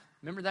map?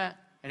 Remember that?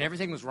 And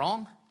everything was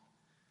wrong?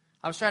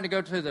 I was trying to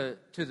go to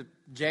the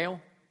jail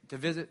to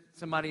visit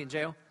somebody in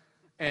jail.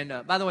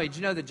 And by the way, did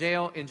you know the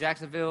jail in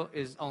Jacksonville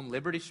is on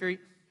Liberty Street?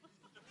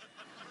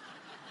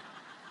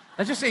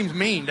 That just seems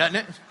mean, doesn't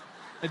it?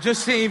 It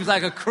just seems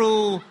like a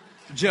cruel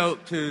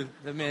joke to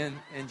the men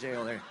in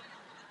jail there.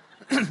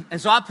 And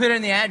so I put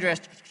in the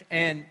address,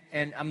 and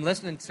I'm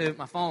listening to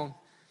my phone,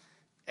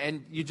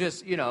 and you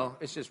just,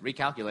 it's just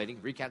recalculating.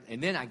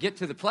 And then I get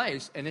to the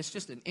place, and it's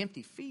just an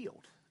empty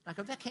field. I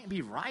go, that can't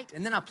be right.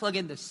 And then I plug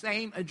in the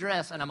same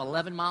address, and I'm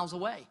 11 miles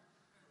away.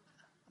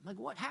 I'm like,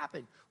 what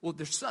happened? Well,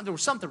 there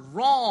was something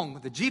wrong.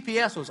 The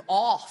GPS was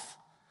off.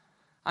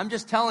 I'm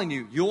just telling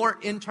you, your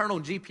internal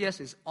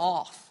GPS is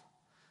off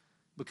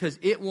because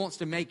it wants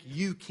to make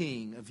you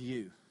king of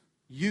you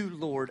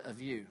Lord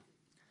of you.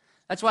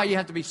 That's why you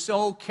have to be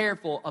so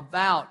careful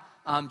about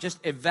just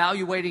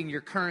evaluating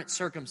your current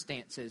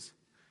circumstances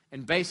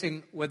and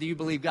basing whether you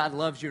believe God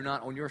loves you or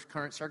not on your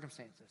current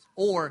circumstances,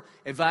 or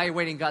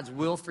evaluating God's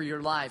will for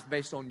your life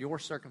based on your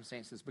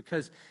circumstances.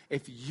 Because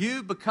if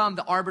you become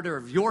the arbiter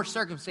of your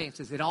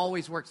circumstances, it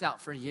always works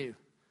out for you.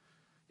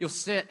 You'll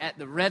sit at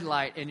the red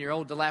light in your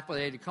old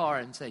dilapidated car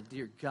and say,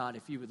 dear God,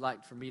 if you would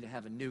like for me to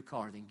have a new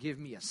car, then give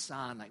me a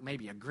sign like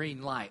maybe a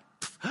green light.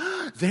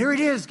 There it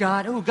is,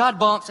 God. Oh, God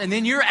bumps. And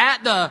then you're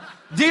at the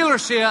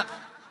dealership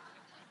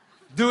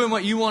doing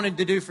what you wanted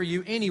to do for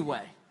you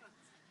anyway.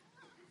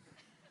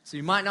 So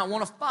you might not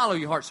want to follow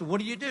your heart. So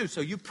what do? So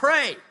you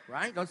pray,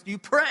 right? You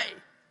pray.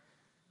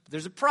 But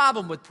there's a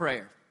problem with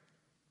prayer.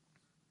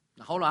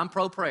 Now, hold on. I'm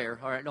pro-prayer.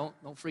 All right,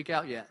 don't freak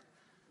out yet.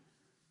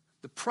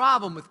 The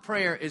problem with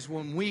prayer is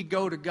when we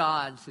go to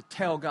God to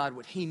tell God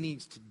what he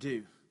needs to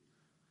do,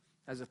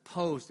 as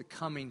opposed to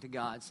coming to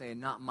God saying,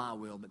 not my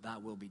will, but thy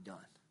will be done.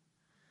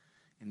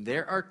 And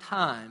there are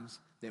times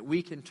that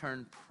we can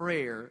turn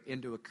prayer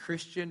into a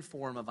Christian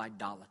form of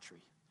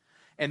idolatry.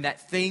 And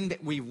that thing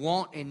that we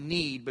want and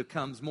need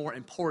becomes more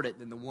important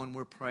than the one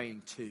we're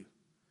praying to.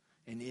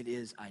 And it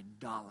is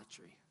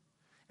idolatry.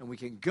 And we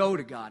can go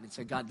to God and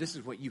say, God, this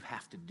is what you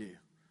have to do.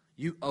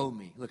 You owe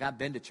me. Look, I've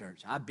been to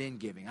church. I've been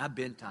giving. I've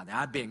been tithing.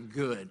 I've been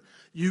good.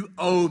 You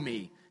owe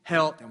me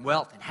health and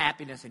wealth and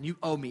happiness, and you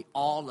owe me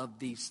all of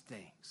these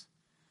things.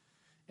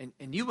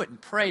 And you wouldn't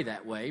pray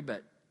that way,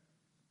 but,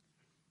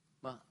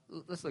 well,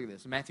 let's look at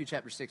this. Matthew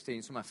chapter 16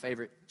 is one of my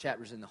favorite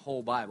chapters in the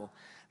whole Bible.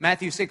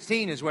 Matthew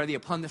 16 is where the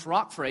upon this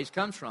rock phrase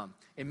comes from.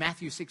 In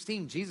Matthew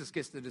 16, Jesus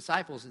gets the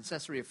disciples in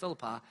Caesarea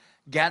Philippi,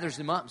 gathers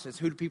them up and says,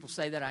 who do people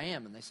say that I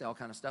am? And they say all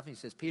kind of stuff. And he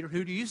says, Peter,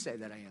 who do you say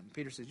that I am? And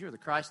Peter says, you're the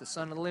Christ, the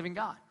Son of the living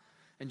God.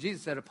 And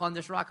Jesus said, upon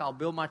this rock I'll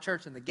build my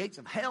church, and the gates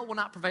of hell will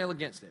not prevail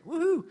against it.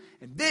 Woohoo!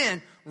 And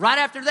then, right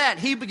after that,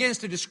 he begins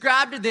to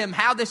describe to them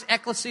how this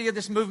ecclesia,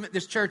 this movement,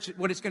 this church,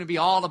 what it's going to be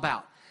all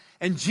about.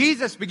 And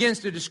Jesus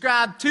begins to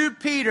describe to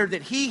Peter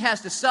that he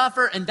has to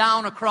suffer and die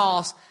on a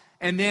cross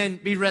and then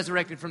be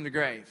resurrected from the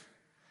grave.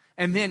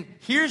 And then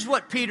here's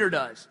what Peter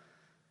does.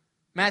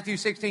 Matthew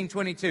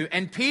 16:22.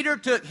 And Peter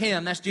took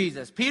him, that's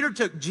Jesus. Peter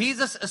took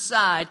Jesus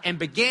aside and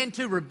began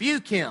to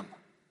rebuke him.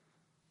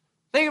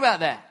 Think about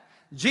that.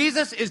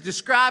 Jesus is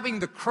describing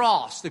the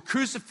cross, the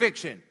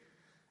crucifixion.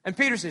 And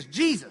Peter says,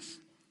 Jesus,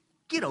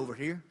 get over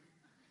here.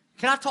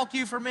 Can I talk to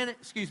you for a minute?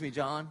 Excuse me,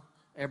 John.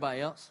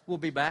 Everybody else, we'll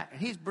be back. And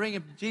he's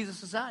bringing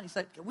Jesus aside. He's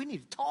like, we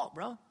need to talk,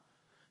 bro.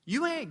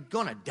 You ain't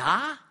going to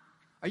die.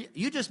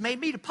 You just made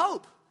me the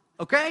Pope,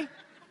 okay?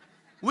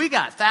 we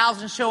got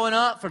thousands showing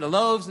up for the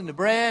loaves and the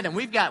bread, and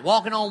we've got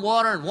walking on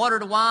water and water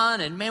to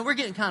wine, and man, we're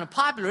getting kind of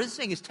popular. This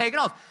thing is taking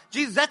off.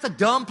 Jesus, that's a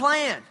dumb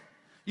plan.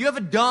 You have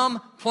a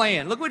dumb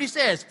plan. Look what he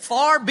says.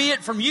 Far be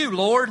it from you,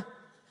 Lord.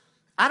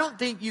 I don't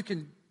think you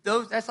can,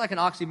 that's like an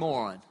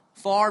oxymoron.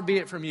 Far be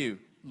it from you,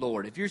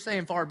 Lord. If you're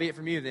saying far be it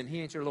from you, then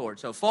he ain't your Lord.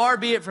 So far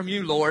be it from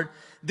you, Lord.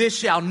 This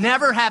shall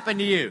never happen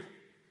to you.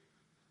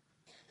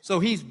 So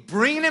he's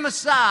bringing him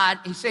aside.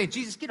 He's saying,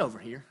 Jesus, get over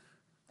here.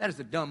 That is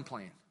a dumb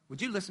plan.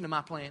 Would you listen to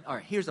my plan? All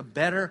right, here's a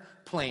better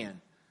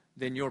plan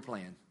than your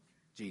plan,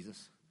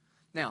 Jesus.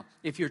 Now,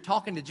 if you're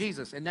talking to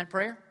Jesus in that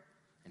prayer,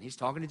 and he's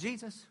talking to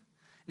Jesus.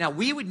 Now,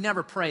 we would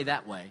never pray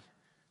that way.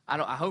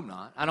 I hope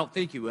not. I don't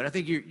think you would. I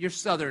think you're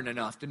Southern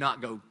enough to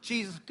not go,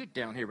 Jesus, get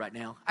down here right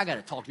now. I got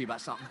to talk to you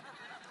about something.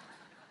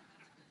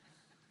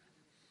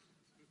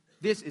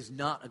 This is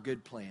not a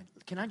good plan.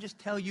 Can I just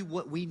tell you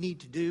what we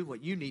need to do,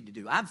 what you need to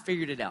do? I've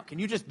figured it out. Can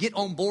you just get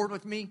on board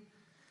with me?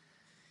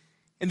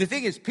 And the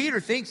thing is, Peter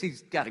thinks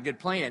he's got a good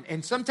plan.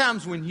 And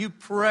sometimes when you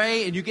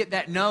pray and you get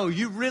that no,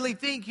 you really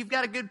think you've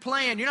got a good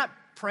plan. You're not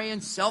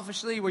praying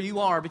selfishly where you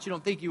are, but you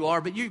don't think you are.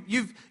 But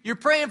you're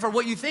praying for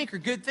what you think are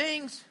good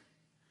things.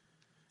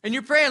 And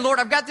you're praying, Lord,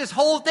 I've got this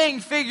whole thing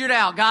figured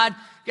out, God.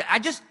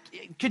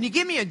 Can you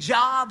give me a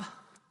job?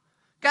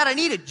 God, I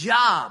need a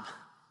job.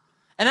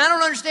 And I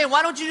don't understand.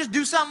 Why don't you just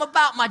do something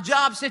about my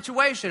job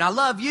situation? I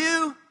love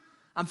you.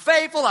 I'm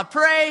faithful. I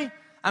pray.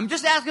 I'm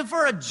just asking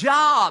for a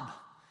job.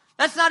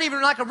 That's not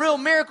even like a real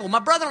miracle. My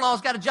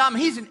brother-in-law's got a job,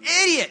 and he's an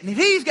idiot. And if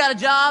he's got a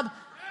job,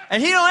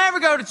 and he don't ever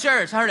go to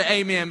church. I heard an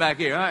amen back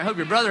here. All right, I hope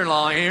your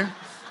brother-in-law ain't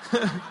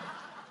here.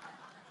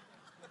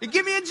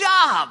 Give me a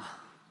job.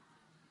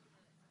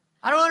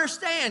 I don't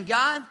understand,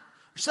 God.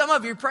 Some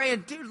of you are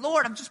praying, dear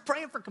Lord, I'm just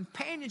praying for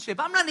companionship.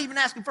 I'm not even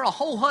asking for a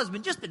whole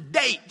husband, just a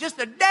date, just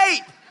a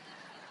date.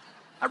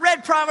 I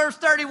read Proverbs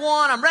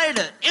 31. I'm ready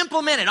to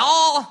implement it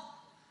all.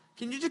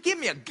 Can you just give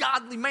me a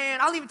godly man?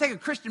 I'll even take a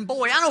Christian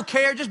boy. I don't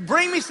care. Just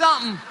bring me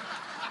something.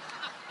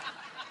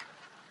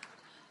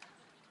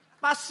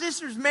 My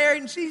sister's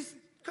married and she's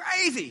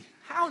crazy.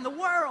 How in the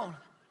world?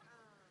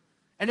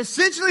 And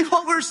essentially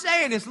what we're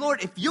saying is,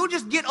 Lord, if you'll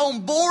just get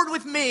on board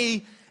with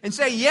me and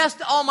say yes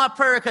to all my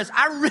prayer, because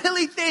I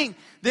really think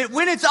that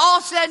when it's all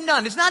said and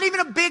done, it's not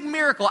even a big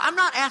miracle. I'm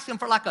not asking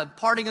for like a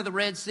parting of the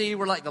Red Sea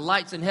where like the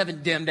lights in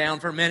heaven dim down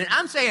for a minute.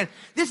 I'm saying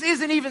this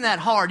isn't even that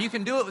hard. You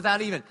can do it without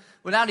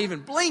even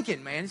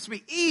blinking, man. It's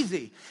be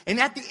easy. And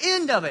at the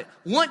end of it,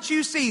 once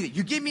you see that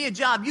you give me a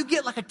job, you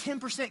get like a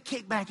 10%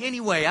 kickback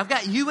anyway. I've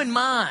got you in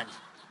mind.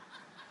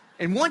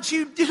 And once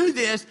you do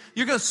this,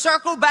 you're going to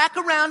circle back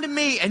around to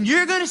me and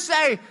you're going to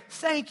say,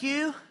 thank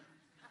you.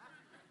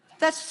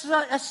 That's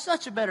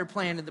such a better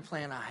plan than the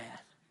plan I had.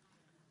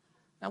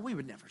 Now, we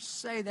would never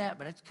say that,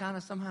 but it's kind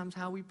of sometimes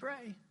how we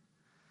pray.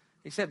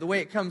 Except the way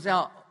it comes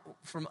out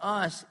from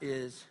us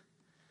is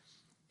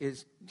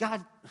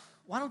God,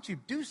 why don't you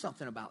do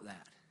something about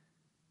that?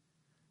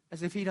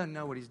 As if he doesn't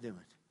know what he's doing.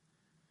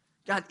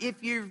 God,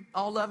 if you're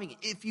all loving,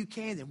 if you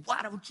can, then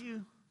why don't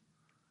you?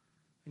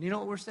 And you know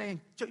what we're saying?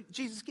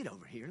 Jesus, get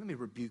over here. Let me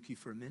rebuke you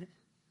for a minute.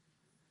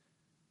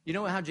 You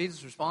know how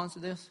Jesus responds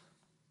to this?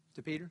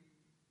 To Peter?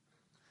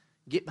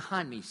 Get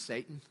behind me,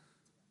 Satan.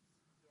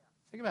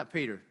 Think about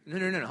Peter.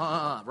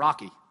 No.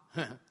 Rocky.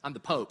 I'm the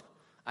Pope.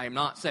 I am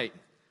not Satan.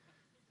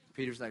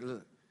 Peter's like,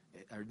 look,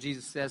 or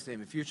Jesus says to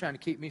him, if you're trying to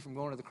keep me from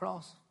going to the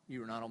cross,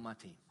 you are not on my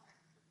team.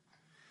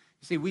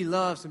 You see, we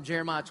love some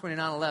Jeremiah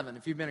 29:11.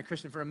 If you've been a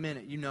Christian for a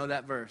minute, you know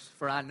that verse.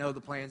 For I know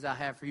the plans I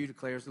have for you,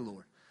 declares the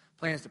Lord.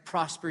 Plans to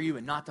prosper you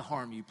and not to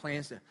harm you.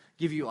 Plans to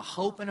give you a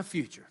hope and a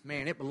future.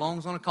 Man, it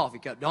belongs on a coffee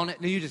cup, don't it?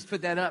 And you just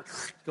put that up.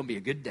 It's going to be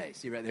a good day.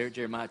 See right there,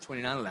 Jeremiah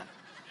 29:11.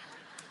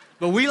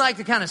 But we like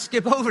to kind of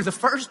skip over the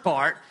first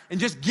part and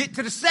just get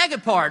to the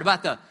second part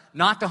about the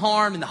not to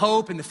harm and the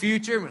hope and the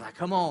future. And we're like,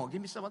 come on, give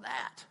me some of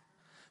that.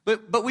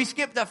 But we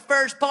skip the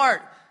first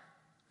part.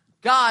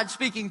 God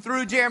speaking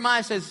through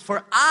Jeremiah says,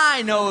 for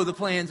I know the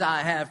plans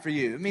I have for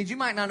you. It means you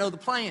might not know the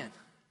plan.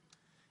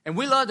 And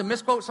we love to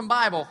misquote some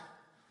Bible.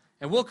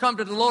 And we'll come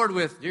to the Lord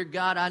with, dear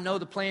God, I know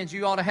the plans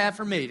you ought to have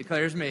for me,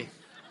 declares me.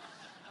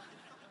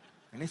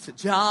 And it's a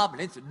job,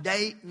 and it's a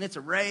date, and it's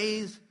a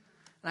raise.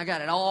 And I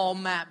got it all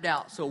mapped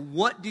out. So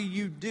what do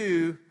you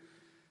do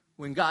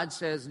when God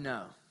says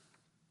no?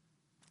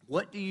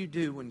 What do you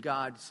do when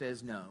God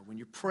says no? When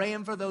you're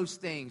praying for those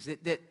things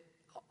that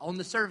on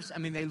the surface, I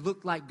mean, they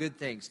look like good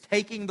things.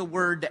 Taking the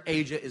word to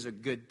Asia is a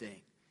good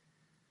thing.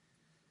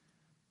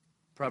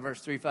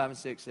 Proverbs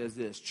 3:5-6 says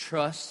this,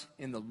 trust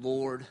in the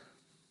Lord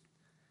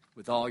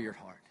with all your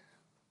heart.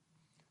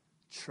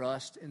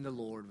 Trust in the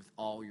Lord with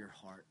all your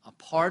heart. A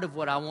part of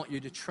what I want you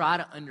to try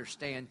to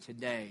understand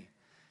today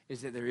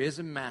is that there is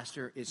a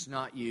master. It's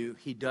not you.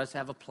 He does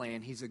have a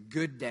plan. He's a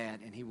good dad,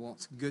 and he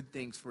wants good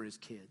things for his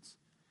kids.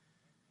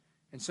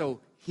 And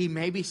so he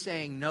may be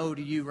saying no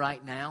to you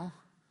right now,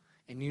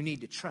 and you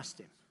need to trust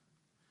him.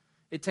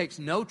 It takes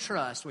no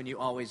trust when you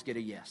always get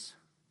a yes.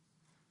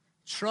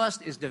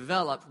 Trust is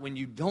developed when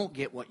you don't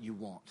get what you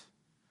want.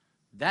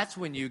 That's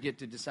when you get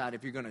to decide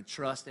if you're going to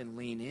trust and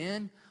lean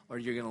in or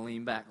you're going to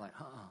lean back like,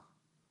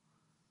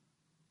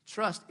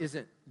 Trust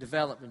isn't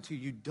developed until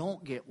you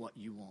don't get what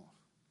you want.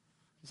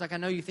 It's like, I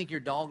know you think your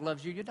dog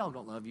loves you. Your dog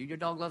don't love you. Your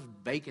dog loves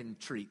bacon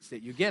treats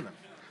that you give him.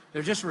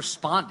 They're just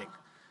responding.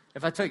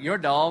 If I took your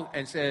dog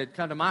and said,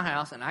 come to my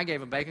house, and I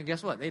gave him bacon,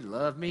 guess what? They'd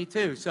love me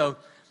too. So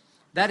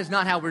that is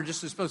not how we're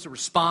just supposed to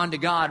respond to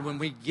God when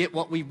we get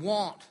what we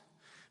want.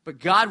 But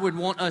God would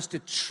want us to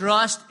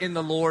trust in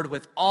the Lord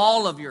with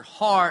all of your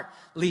heart,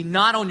 lean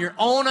not on your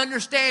own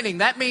understanding.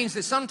 That means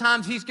that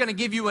sometimes He's going to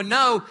give you a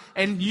no,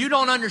 and you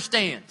don't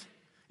understand.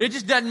 It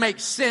just doesn't make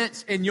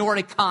sense in your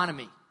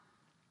economy.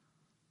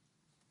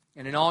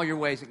 And in all your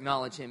ways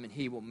acknowledge Him, and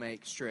He will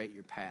make straight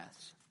your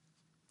paths.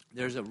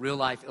 There's a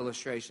real-life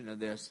illustration of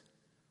this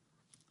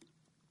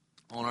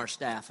on our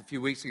staff. A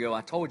few weeks ago,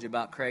 I told you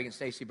about Craig and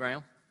Stacy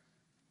Brown.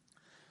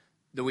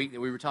 The week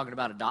that we were talking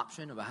about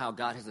adoption, about how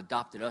God has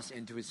adopted us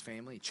into His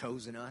family,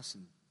 chosen us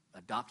and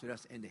adopted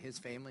us into His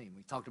family. And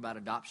we talked about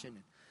adoption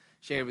and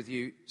shared with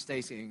you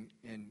Stacy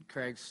and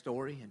Craig's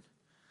story. And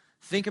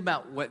think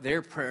about what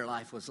their prayer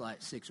life was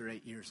like 6 or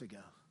 8 years ago.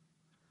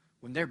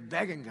 When they're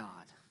begging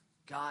God,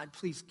 God,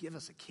 please give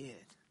us a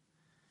kid.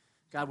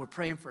 God, we're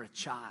praying for a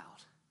child.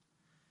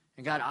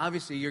 And God,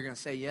 obviously you're going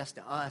to say yes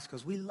to us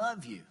because we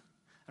love you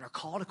and are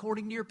called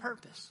according to your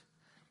purpose.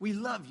 We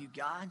love you,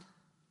 God.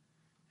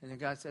 And then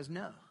God says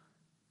no.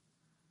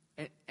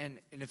 And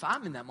if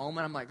I'm in that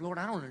moment, I'm like, Lord,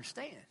 I don't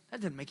understand.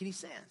 That doesn't make any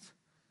sense.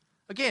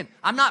 Again,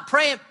 I'm not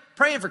praying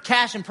for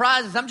cash and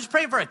prizes. I'm just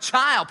praying for a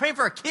child, praying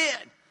for a kid.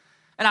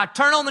 And I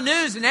turn on the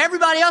news and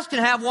everybody else can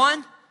have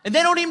one. And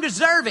they don't even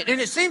deserve it.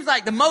 And it seems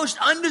like the most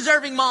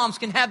undeserving moms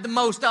can have the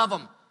most of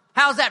them.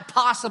 How's that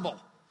possible?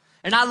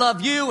 And I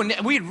love you,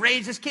 and we'd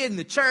raise this kid in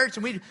the church,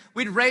 and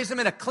we'd raise him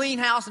in a clean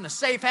house and a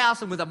safe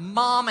house and with a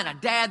mom and a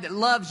dad that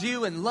loves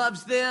you and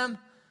loves them.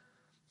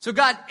 So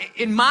God,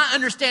 in my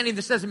understanding,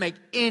 this doesn't make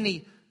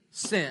any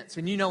sense.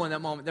 And you know, in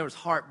that moment, there was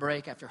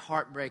heartbreak after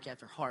heartbreak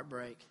after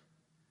heartbreak.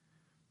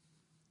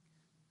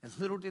 And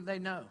little did they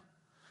know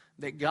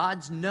that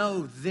God's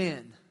no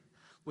then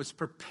was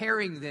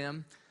preparing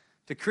them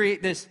to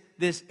create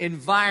this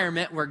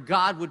environment where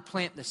God would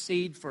plant the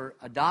seed for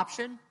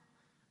adoption,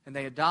 and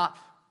they adopt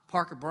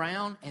Parker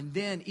Brown, and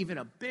then even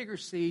a bigger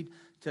seed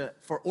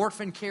for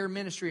orphan care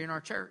ministry in our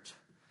church.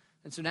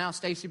 And so now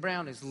Stacy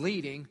Brown is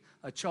leading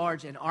a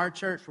charge in our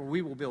church where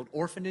we will build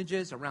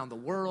orphanages around the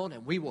world,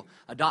 and we will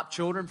adopt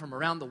children from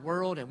around the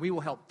world, and we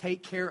will help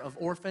take care of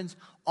orphans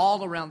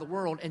all around the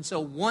world. And so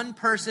one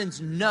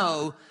person's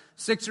no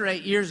 6 or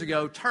 8 years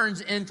ago turns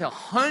into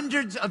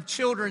hundreds of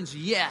children's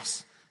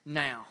yes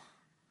now.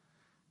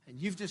 And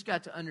you've just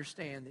got to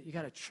understand that you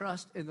got to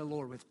trust in the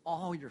Lord with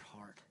all your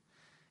heart.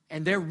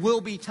 And there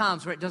will be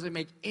times where it doesn't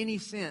make any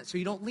sense. So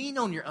you don't lean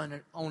on your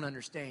own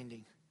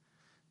understanding.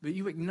 But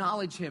you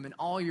acknowledge Him in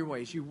all your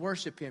ways. You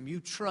worship Him. You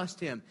trust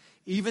Him.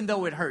 Even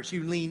though it hurts,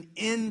 you lean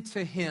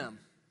into Him.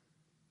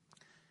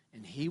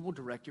 And He will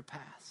direct your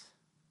paths.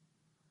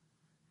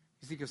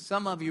 You see, because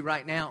some of you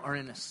right now are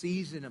in a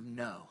season of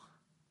no.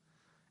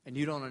 And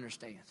you don't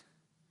understand.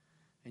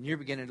 And you're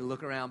beginning to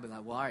look around and be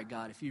like, well, all right,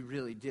 God, if you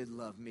really did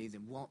love me,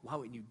 then why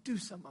wouldn't you do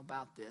something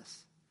about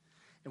this?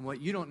 And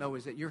what you don't know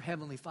is that your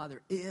Heavenly Father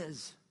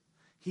is.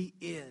 He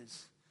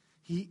is.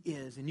 He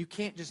is. And you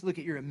can't just look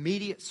at your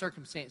immediate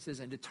circumstances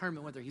and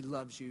determine whether He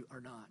loves you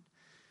or not.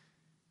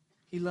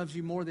 He loves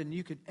you more than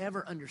you could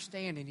ever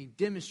understand, and He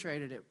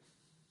demonstrated it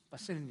by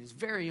sending His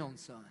very own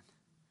Son.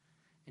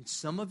 And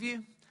some of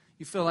you,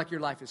 you feel like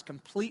your life is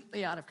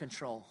completely out of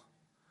control.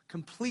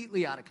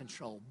 Completely out of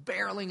control.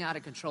 Barreling out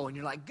of control. And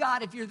you're like,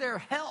 God, if you're there,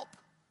 help.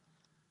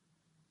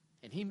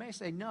 And He may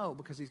say no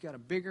because He's got a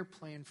bigger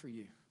plan for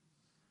you.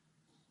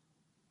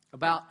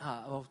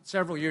 About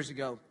several years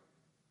ago,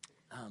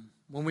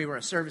 when we were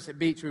a service at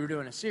Beach, we were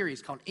doing a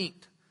series called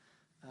Inked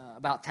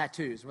about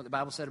tattoos, what the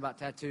Bible said about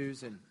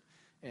tattoos,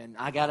 and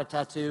I got a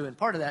tattoo, and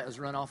part of that was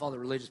run off all the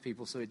religious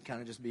people, so it'd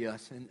kind of just be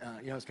us, and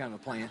it's kind of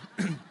a plan.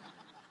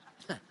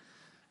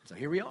 So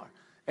here we are,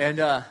 and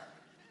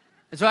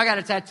so I got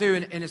a tattoo,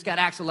 and it's got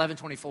Acts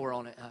 11:24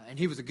 on it, and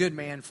he was a good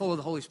man, full of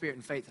the Holy Spirit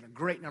and faith, and a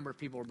great number of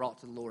people were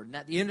brought to the Lord. And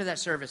at the end of that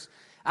service,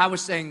 I was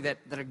saying that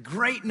a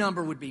great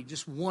number would be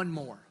just one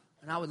more.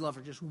 And I would love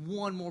for just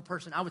one more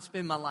person. I would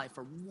spend my life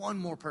for one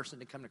more person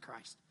to come to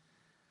Christ.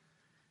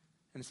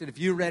 And I said, if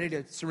you're ready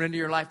to surrender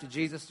your life to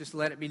Jesus, just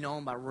let it be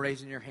known by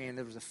raising your hand.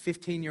 There was a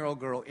 15-year-old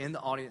girl in the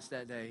audience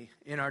that day,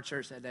 in our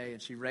church that day, and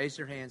she raised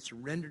her hand,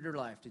 surrendered her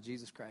life to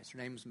Jesus Christ. Her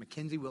name was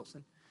Mackenzie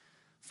Wilson.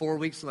 4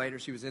 weeks later,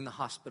 she was in the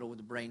hospital with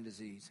a brain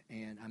disease.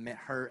 And I met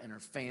her and her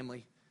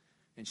family,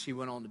 and she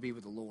went on to be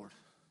with the Lord.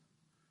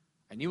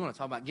 And you want to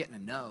talk about getting a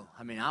no.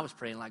 I mean, I was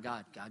praying like,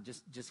 God,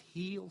 just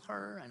heal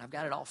her, and I've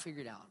got it all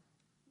figured out.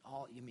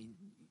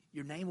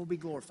 Your name will be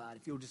glorified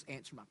if you'll just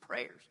answer my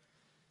prayers.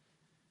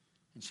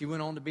 And she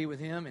went on to be with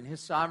Him in His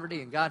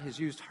sovereignty, and God has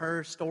used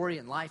her story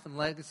and life and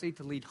legacy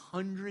to lead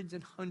hundreds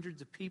and hundreds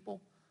of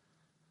people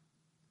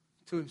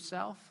to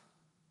Himself.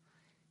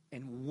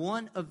 And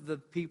one of the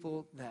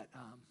people that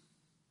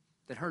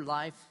her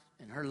life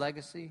and her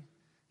legacy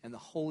And the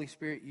Holy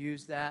Spirit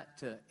used that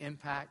to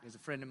impact is a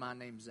friend of mine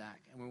named Zach.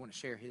 And we want to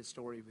share his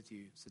story with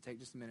you. So take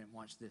just a minute and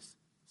watch this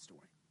story.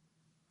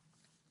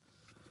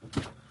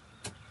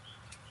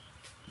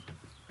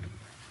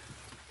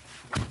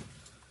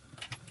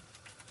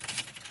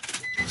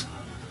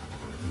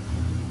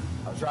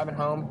 I was driving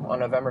home on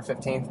November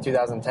 15th,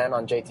 2010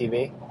 on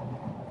JTV.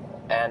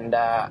 And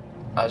I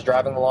was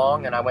driving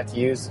along and I went to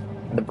use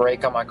the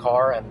brake on my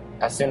car. And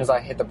as soon as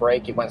I hit the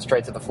brake, it went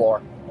straight to the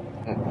floor.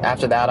 And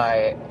after that,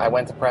 I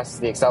went to press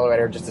the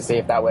accelerator just to see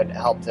if that would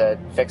help to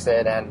fix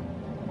it. And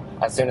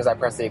as soon as I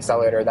pressed the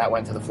accelerator, that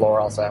went to the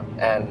floor also.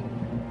 And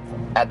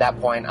at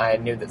that point, I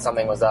knew that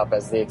something was up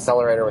as the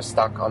accelerator was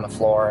stuck on the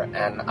floor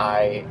and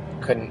I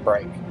couldn't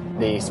brake.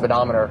 The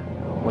speedometer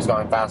was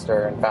going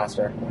faster and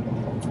faster.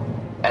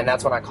 And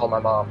that's when I called my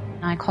mom.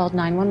 I called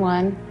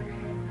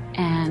 911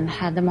 and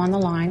had them on the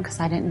line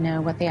because I didn't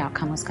know what the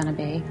outcome was going to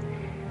be.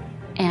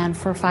 And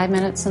for 5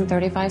 minutes and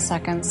 35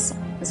 seconds,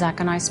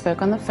 Zach and I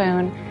spoke on the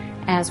phone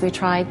as we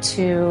tried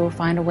to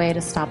find a way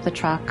to stop the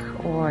truck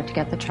or to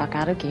get the truck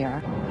out of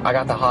gear. I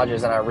got to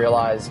Hodges and I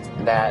realized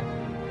that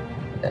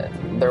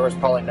there was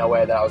probably no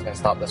way that I was going to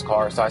stop this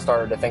car. So I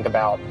started to think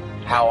about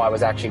how I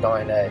was actually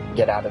going to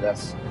get out of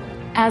this.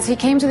 As he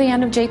came to the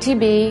end of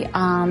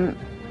JTB,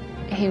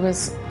 he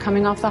was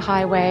coming off the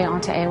highway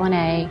onto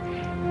A1A,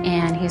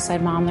 and he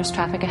said, "Mom, there's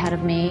traffic ahead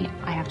of me.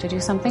 I have to do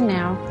something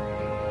now."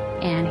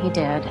 And he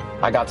did.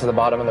 I got to the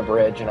bottom of the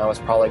bridge, and I was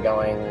probably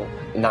going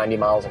 90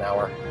 miles an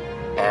hour.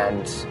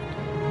 And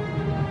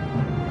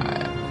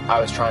I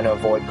was trying to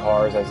avoid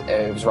cars as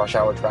it was rush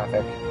hour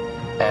traffic.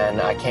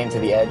 And I came to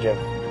the edge of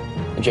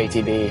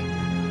JTB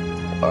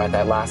at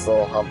that last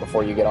little hump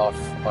before you get off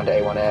onto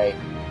A1A,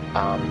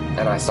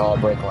 and I saw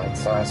brake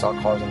lights, and I saw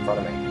cars in front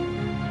of me.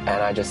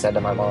 And I just said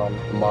to my mom,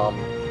 "Mom,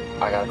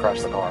 I gotta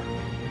crash the car."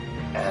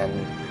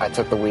 And I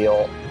took the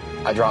wheel,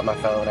 I dropped my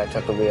phone, I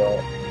took the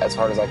wheel as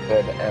hard as I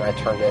could, and I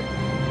turned it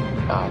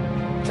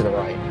to the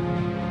right.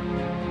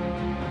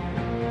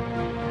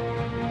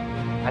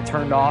 I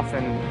turned off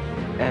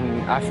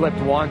and I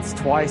flipped once,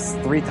 twice,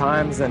 3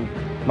 times, and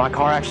my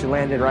car actually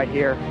landed right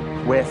here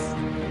with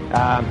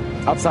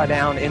upside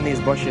down in these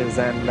bushes,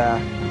 and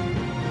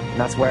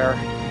that's where,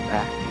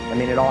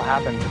 it all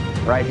happened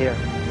right here.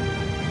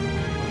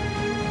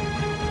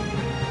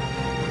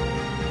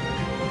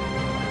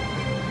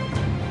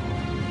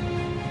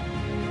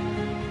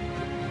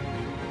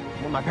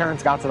 When my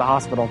parents got to the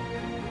hospital,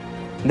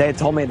 they had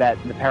told me that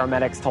the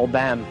paramedics told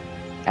them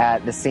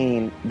at the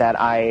scene that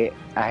I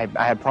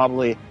had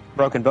probably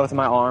broken both of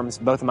my arms,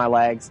 both of my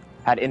legs,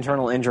 had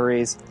internal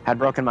injuries, had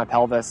broken my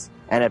pelvis,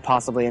 and had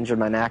possibly injured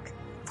my neck.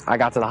 I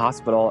got to the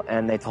hospital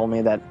and they told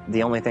me that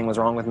the only thing was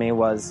wrong with me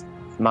was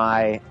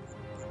I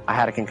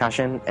had a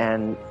concussion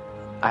and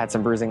I had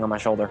some bruising on my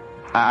shoulder.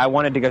 I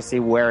wanted to go see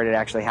where it had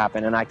actually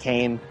happened, and I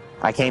came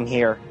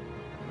here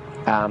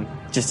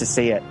just to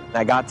see it.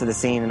 I got to the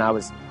scene and I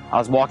was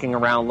walking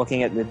around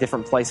looking at the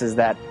different places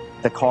that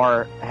the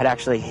car had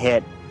actually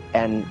hit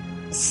and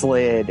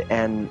slid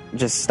and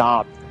just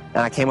stopped.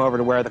 And I came over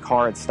to where the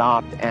car had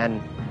stopped,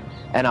 and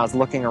I was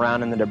looking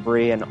around in the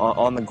debris, and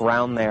on the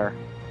ground there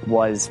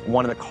was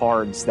one of the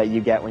cards that you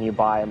get when you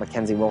buy a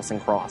Mackenzie Wilson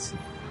cross.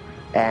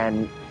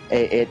 And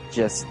it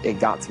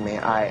got to me.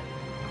 I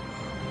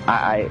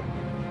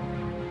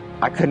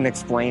couldn't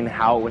explain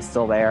how it was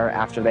still there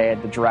after they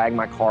had to drag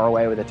my car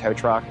away with a tow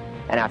truck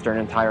and after an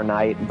entire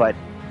night, but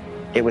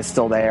it was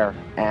still there,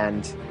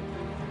 and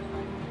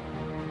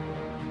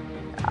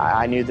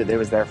I knew that it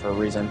was there for a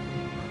reason.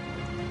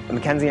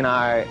 Mackenzie and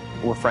I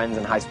were friends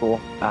in high school.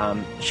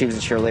 She was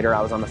a cheerleader.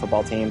 I was on the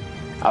football team.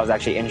 I was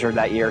actually injured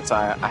that year, so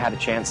I had a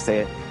chance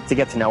to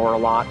get to know her a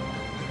lot,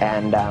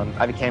 and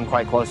I became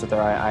quite close with her.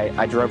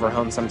 I drove her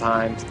home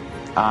sometimes.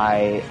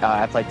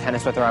 I played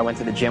tennis with her. I went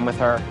to the gym with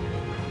her.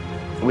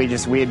 We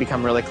had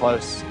become really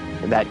close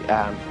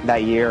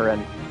that year,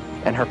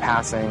 and her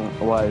passing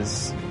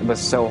was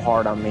so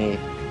hard on me,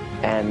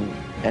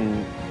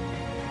 and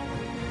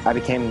I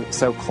became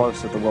so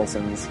close with the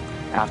Wilsons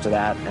after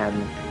that,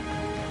 and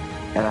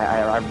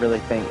I really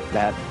think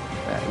that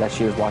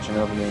she was watching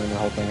over me when the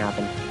whole thing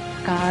happened.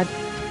 God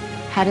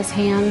had his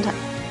hand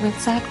with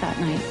Zach that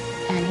night,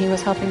 and he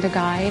was helping to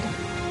guide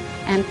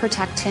and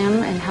protect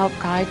him and help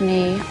guide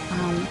me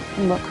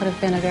in what could have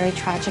been a very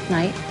tragic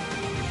night.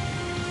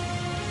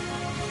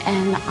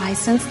 And I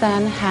since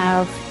then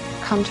have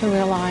come to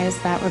realize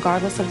that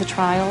regardless of the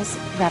trials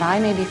that I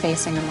may be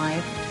facing in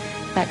life,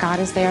 that God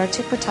is there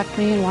to protect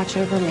me and watch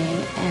over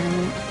me,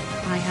 and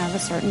I have a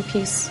certain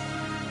peace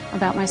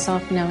about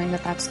myself knowing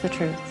that that's the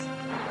truth.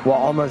 Well,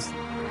 almost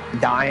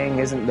dying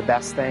isn't the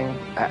best thing.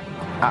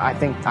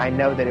 I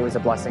know that it was a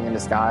blessing in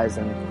disguise,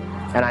 and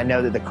I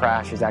know that the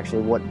crash is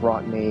actually what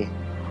brought me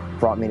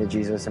to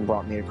Jesus and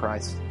brought me to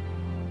Christ.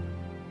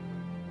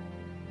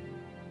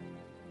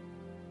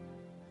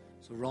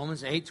 So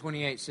Romans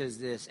 8:28 says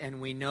this,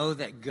 "And we know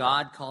that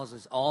God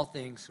causes all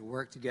things to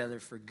work together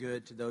for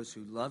good to those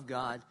who love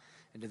God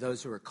and to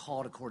those who are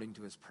called according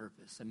to his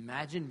purpose."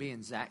 Imagine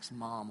being Zach's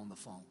mom on the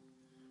phone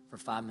for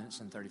 5 minutes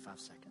and 35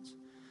 seconds.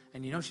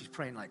 And you know she's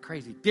praying like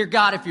crazy. Dear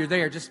God, if you're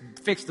there, just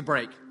fix the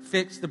brake.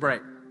 Fix the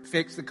brake.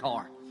 Fix the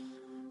car.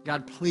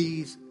 God,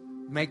 please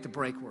make the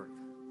brake work.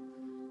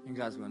 And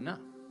God's going, no.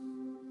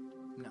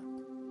 No.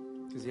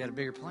 Because he had a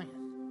bigger plan.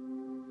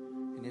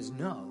 And his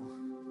no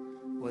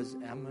was,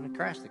 I'm going to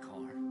crash the car.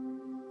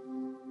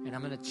 And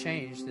I'm going to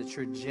change the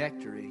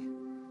trajectory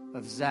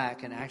of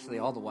Zach and actually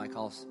all the White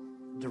House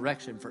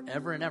direction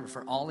forever and ever,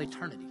 for all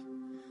eternity.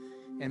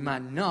 And my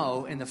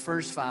no in the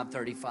first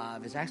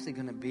 535 is actually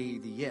going to be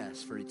the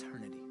yes for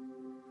eternity.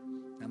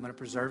 I'm going to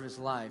preserve his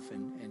life.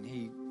 And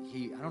he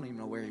I don't even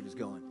know where he was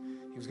going.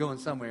 He was going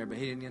somewhere, but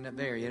he didn't end up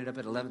there. He ended up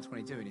at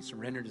 1122, and he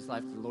surrendered his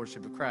life to the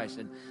Lordship of Christ.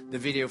 And the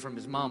video from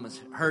his mom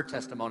was her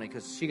testimony,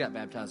 because she got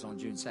baptized on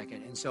June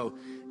 2nd. And so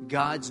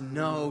God's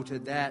no to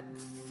that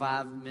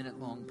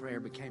 5-minute-long prayer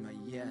became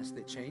a yes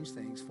that changed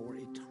things for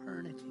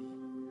eternity.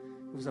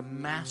 It was a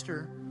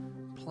master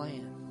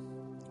plan.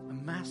 A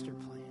master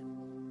plan.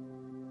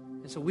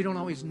 And so we don't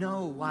always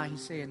know why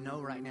he's saying no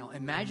right now.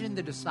 Imagine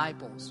the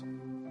disciples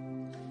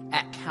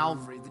at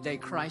Calvary the day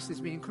Christ is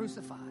being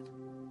crucified.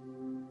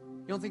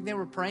 You don't think they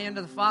were praying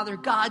to the Father,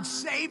 God,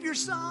 save your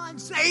son,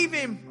 save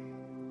him.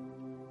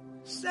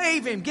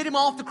 Save him, get him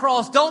off the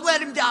cross, don't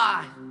let him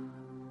die.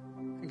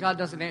 And God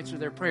doesn't answer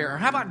their prayer. Or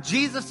how about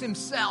Jesus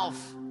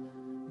himself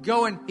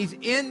going, he's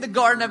in the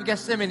Garden of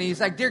Gethsemane. He's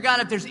like, dear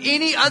God, if there's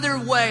any other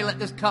way, let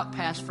this cup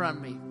pass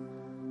from me.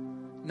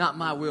 Not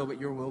my will,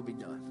 but your will be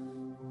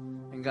done.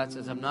 And God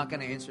says, I'm not going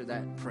to answer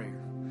that prayer,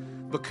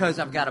 because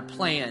I've got a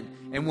plan.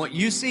 And what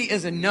you see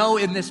as a no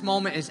in this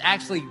moment is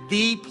actually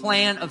the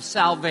plan of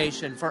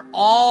salvation for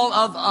all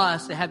of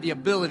us to have the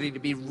ability to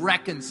be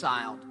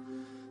reconciled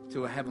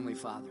to a heavenly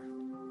Father.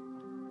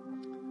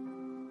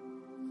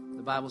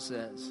 The Bible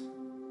says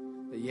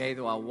that, yea,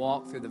 though I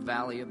walk through the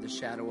valley of the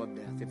shadow of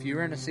death. If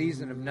you're in a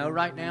season of no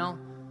right now,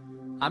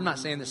 I'm not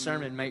saying the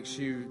sermon makes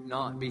you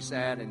not be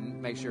sad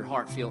and makes your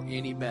heart feel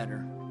any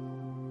better.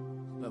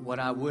 But what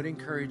I would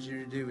encourage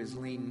you to do is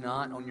lean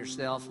not on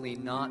yourself,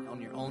 lean not on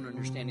your own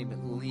understanding,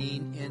 but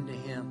lean into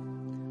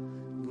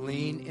him.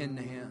 Lean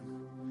into him.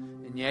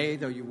 And yea,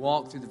 though you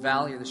walk through the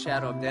valley of the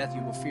shadow of death,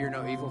 you will fear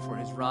no evil, for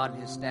his rod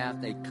and his staff,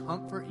 they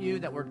comfort you.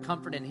 That word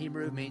comfort in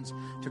Hebrew means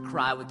to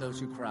cry with those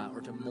who cry, or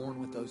to mourn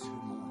with those who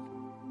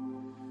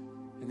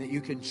mourn. And that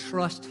you can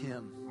trust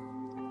him.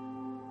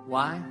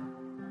 Why?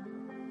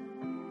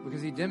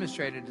 Because he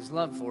demonstrated his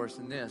love for us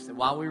in this, that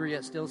while we were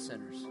yet still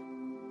sinners,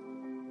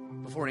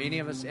 before any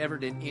of us ever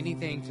did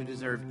anything to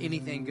deserve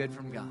anything good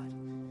from God,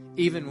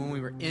 even when we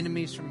were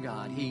enemies from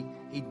God, he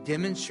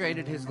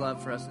demonstrated his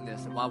love for us in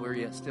this, that while we were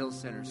yet still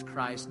sinners,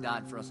 Christ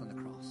died for us on the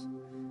cross.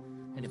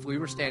 And if we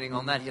were standing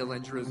on that hill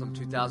in Jerusalem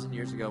 2,000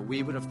 years ago,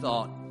 we would have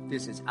thought,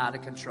 this is out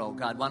of control.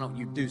 God, why don't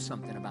you do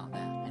something about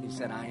that? And he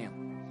said, I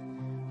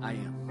am. I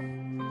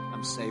am.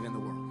 I'm saving the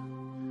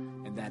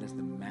world. And that is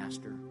the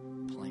master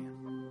plan.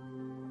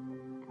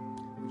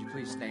 Would you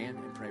please stand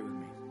and pray with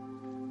me?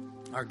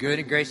 Our good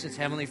and gracious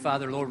Heavenly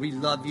Father, Lord, we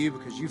love you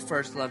because you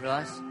first loved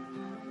us.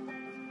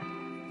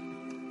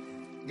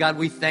 God,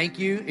 we thank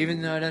you,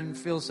 even though it doesn't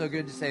feel so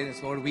good to say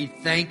this, Lord, we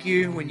thank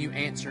you when you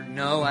answer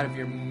no out of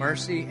your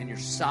mercy and your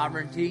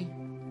sovereignty.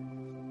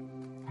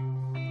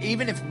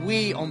 Even if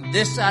we, on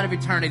this side of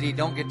eternity,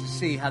 don't get to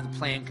see how the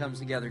plan comes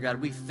together, God,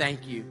 we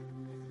thank you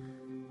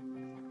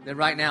that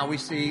right now we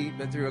see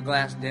but through a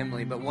glass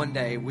dimly, but one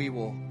day we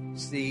will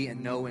see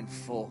and know in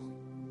full.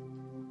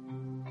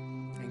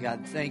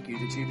 God, thank you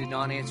that you did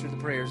not answer the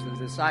prayers of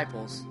the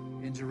disciples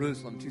in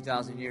Jerusalem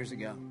 2,000 years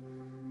ago.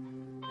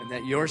 And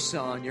that your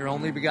Son, your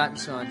only begotten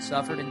Son,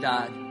 suffered and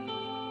died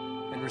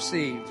and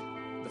received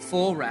the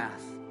full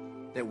wrath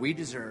that we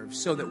deserve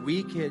so that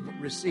we could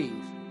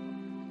receive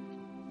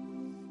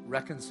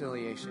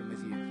reconciliation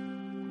with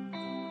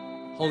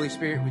you. Holy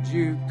Spirit, would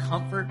you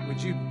comfort?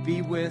 Would you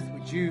be with?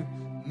 Would you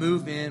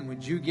move in?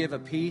 Would you give a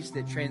peace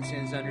that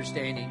transcends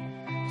understanding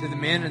to the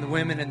men and the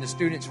women and the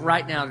students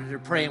right now that are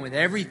praying with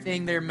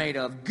everything they're made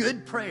of,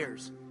 good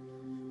prayers.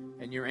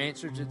 And your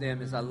answer to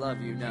them is, I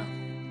love you now.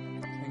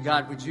 And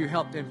God, would you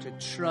help them to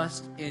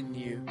trust in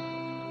you?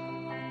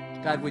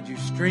 God, would you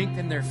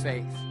strengthen their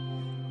faith?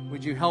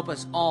 Would you help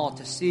us all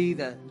to see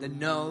the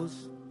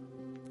no's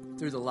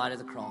through the light of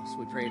the cross?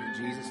 We pray it in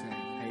Jesus'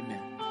 name.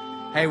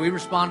 Amen. Hey, we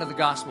respond to the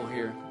gospel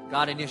here.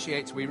 God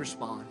initiates, we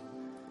respond.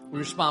 We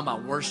respond by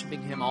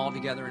worshiping him all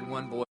together in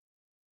one voice.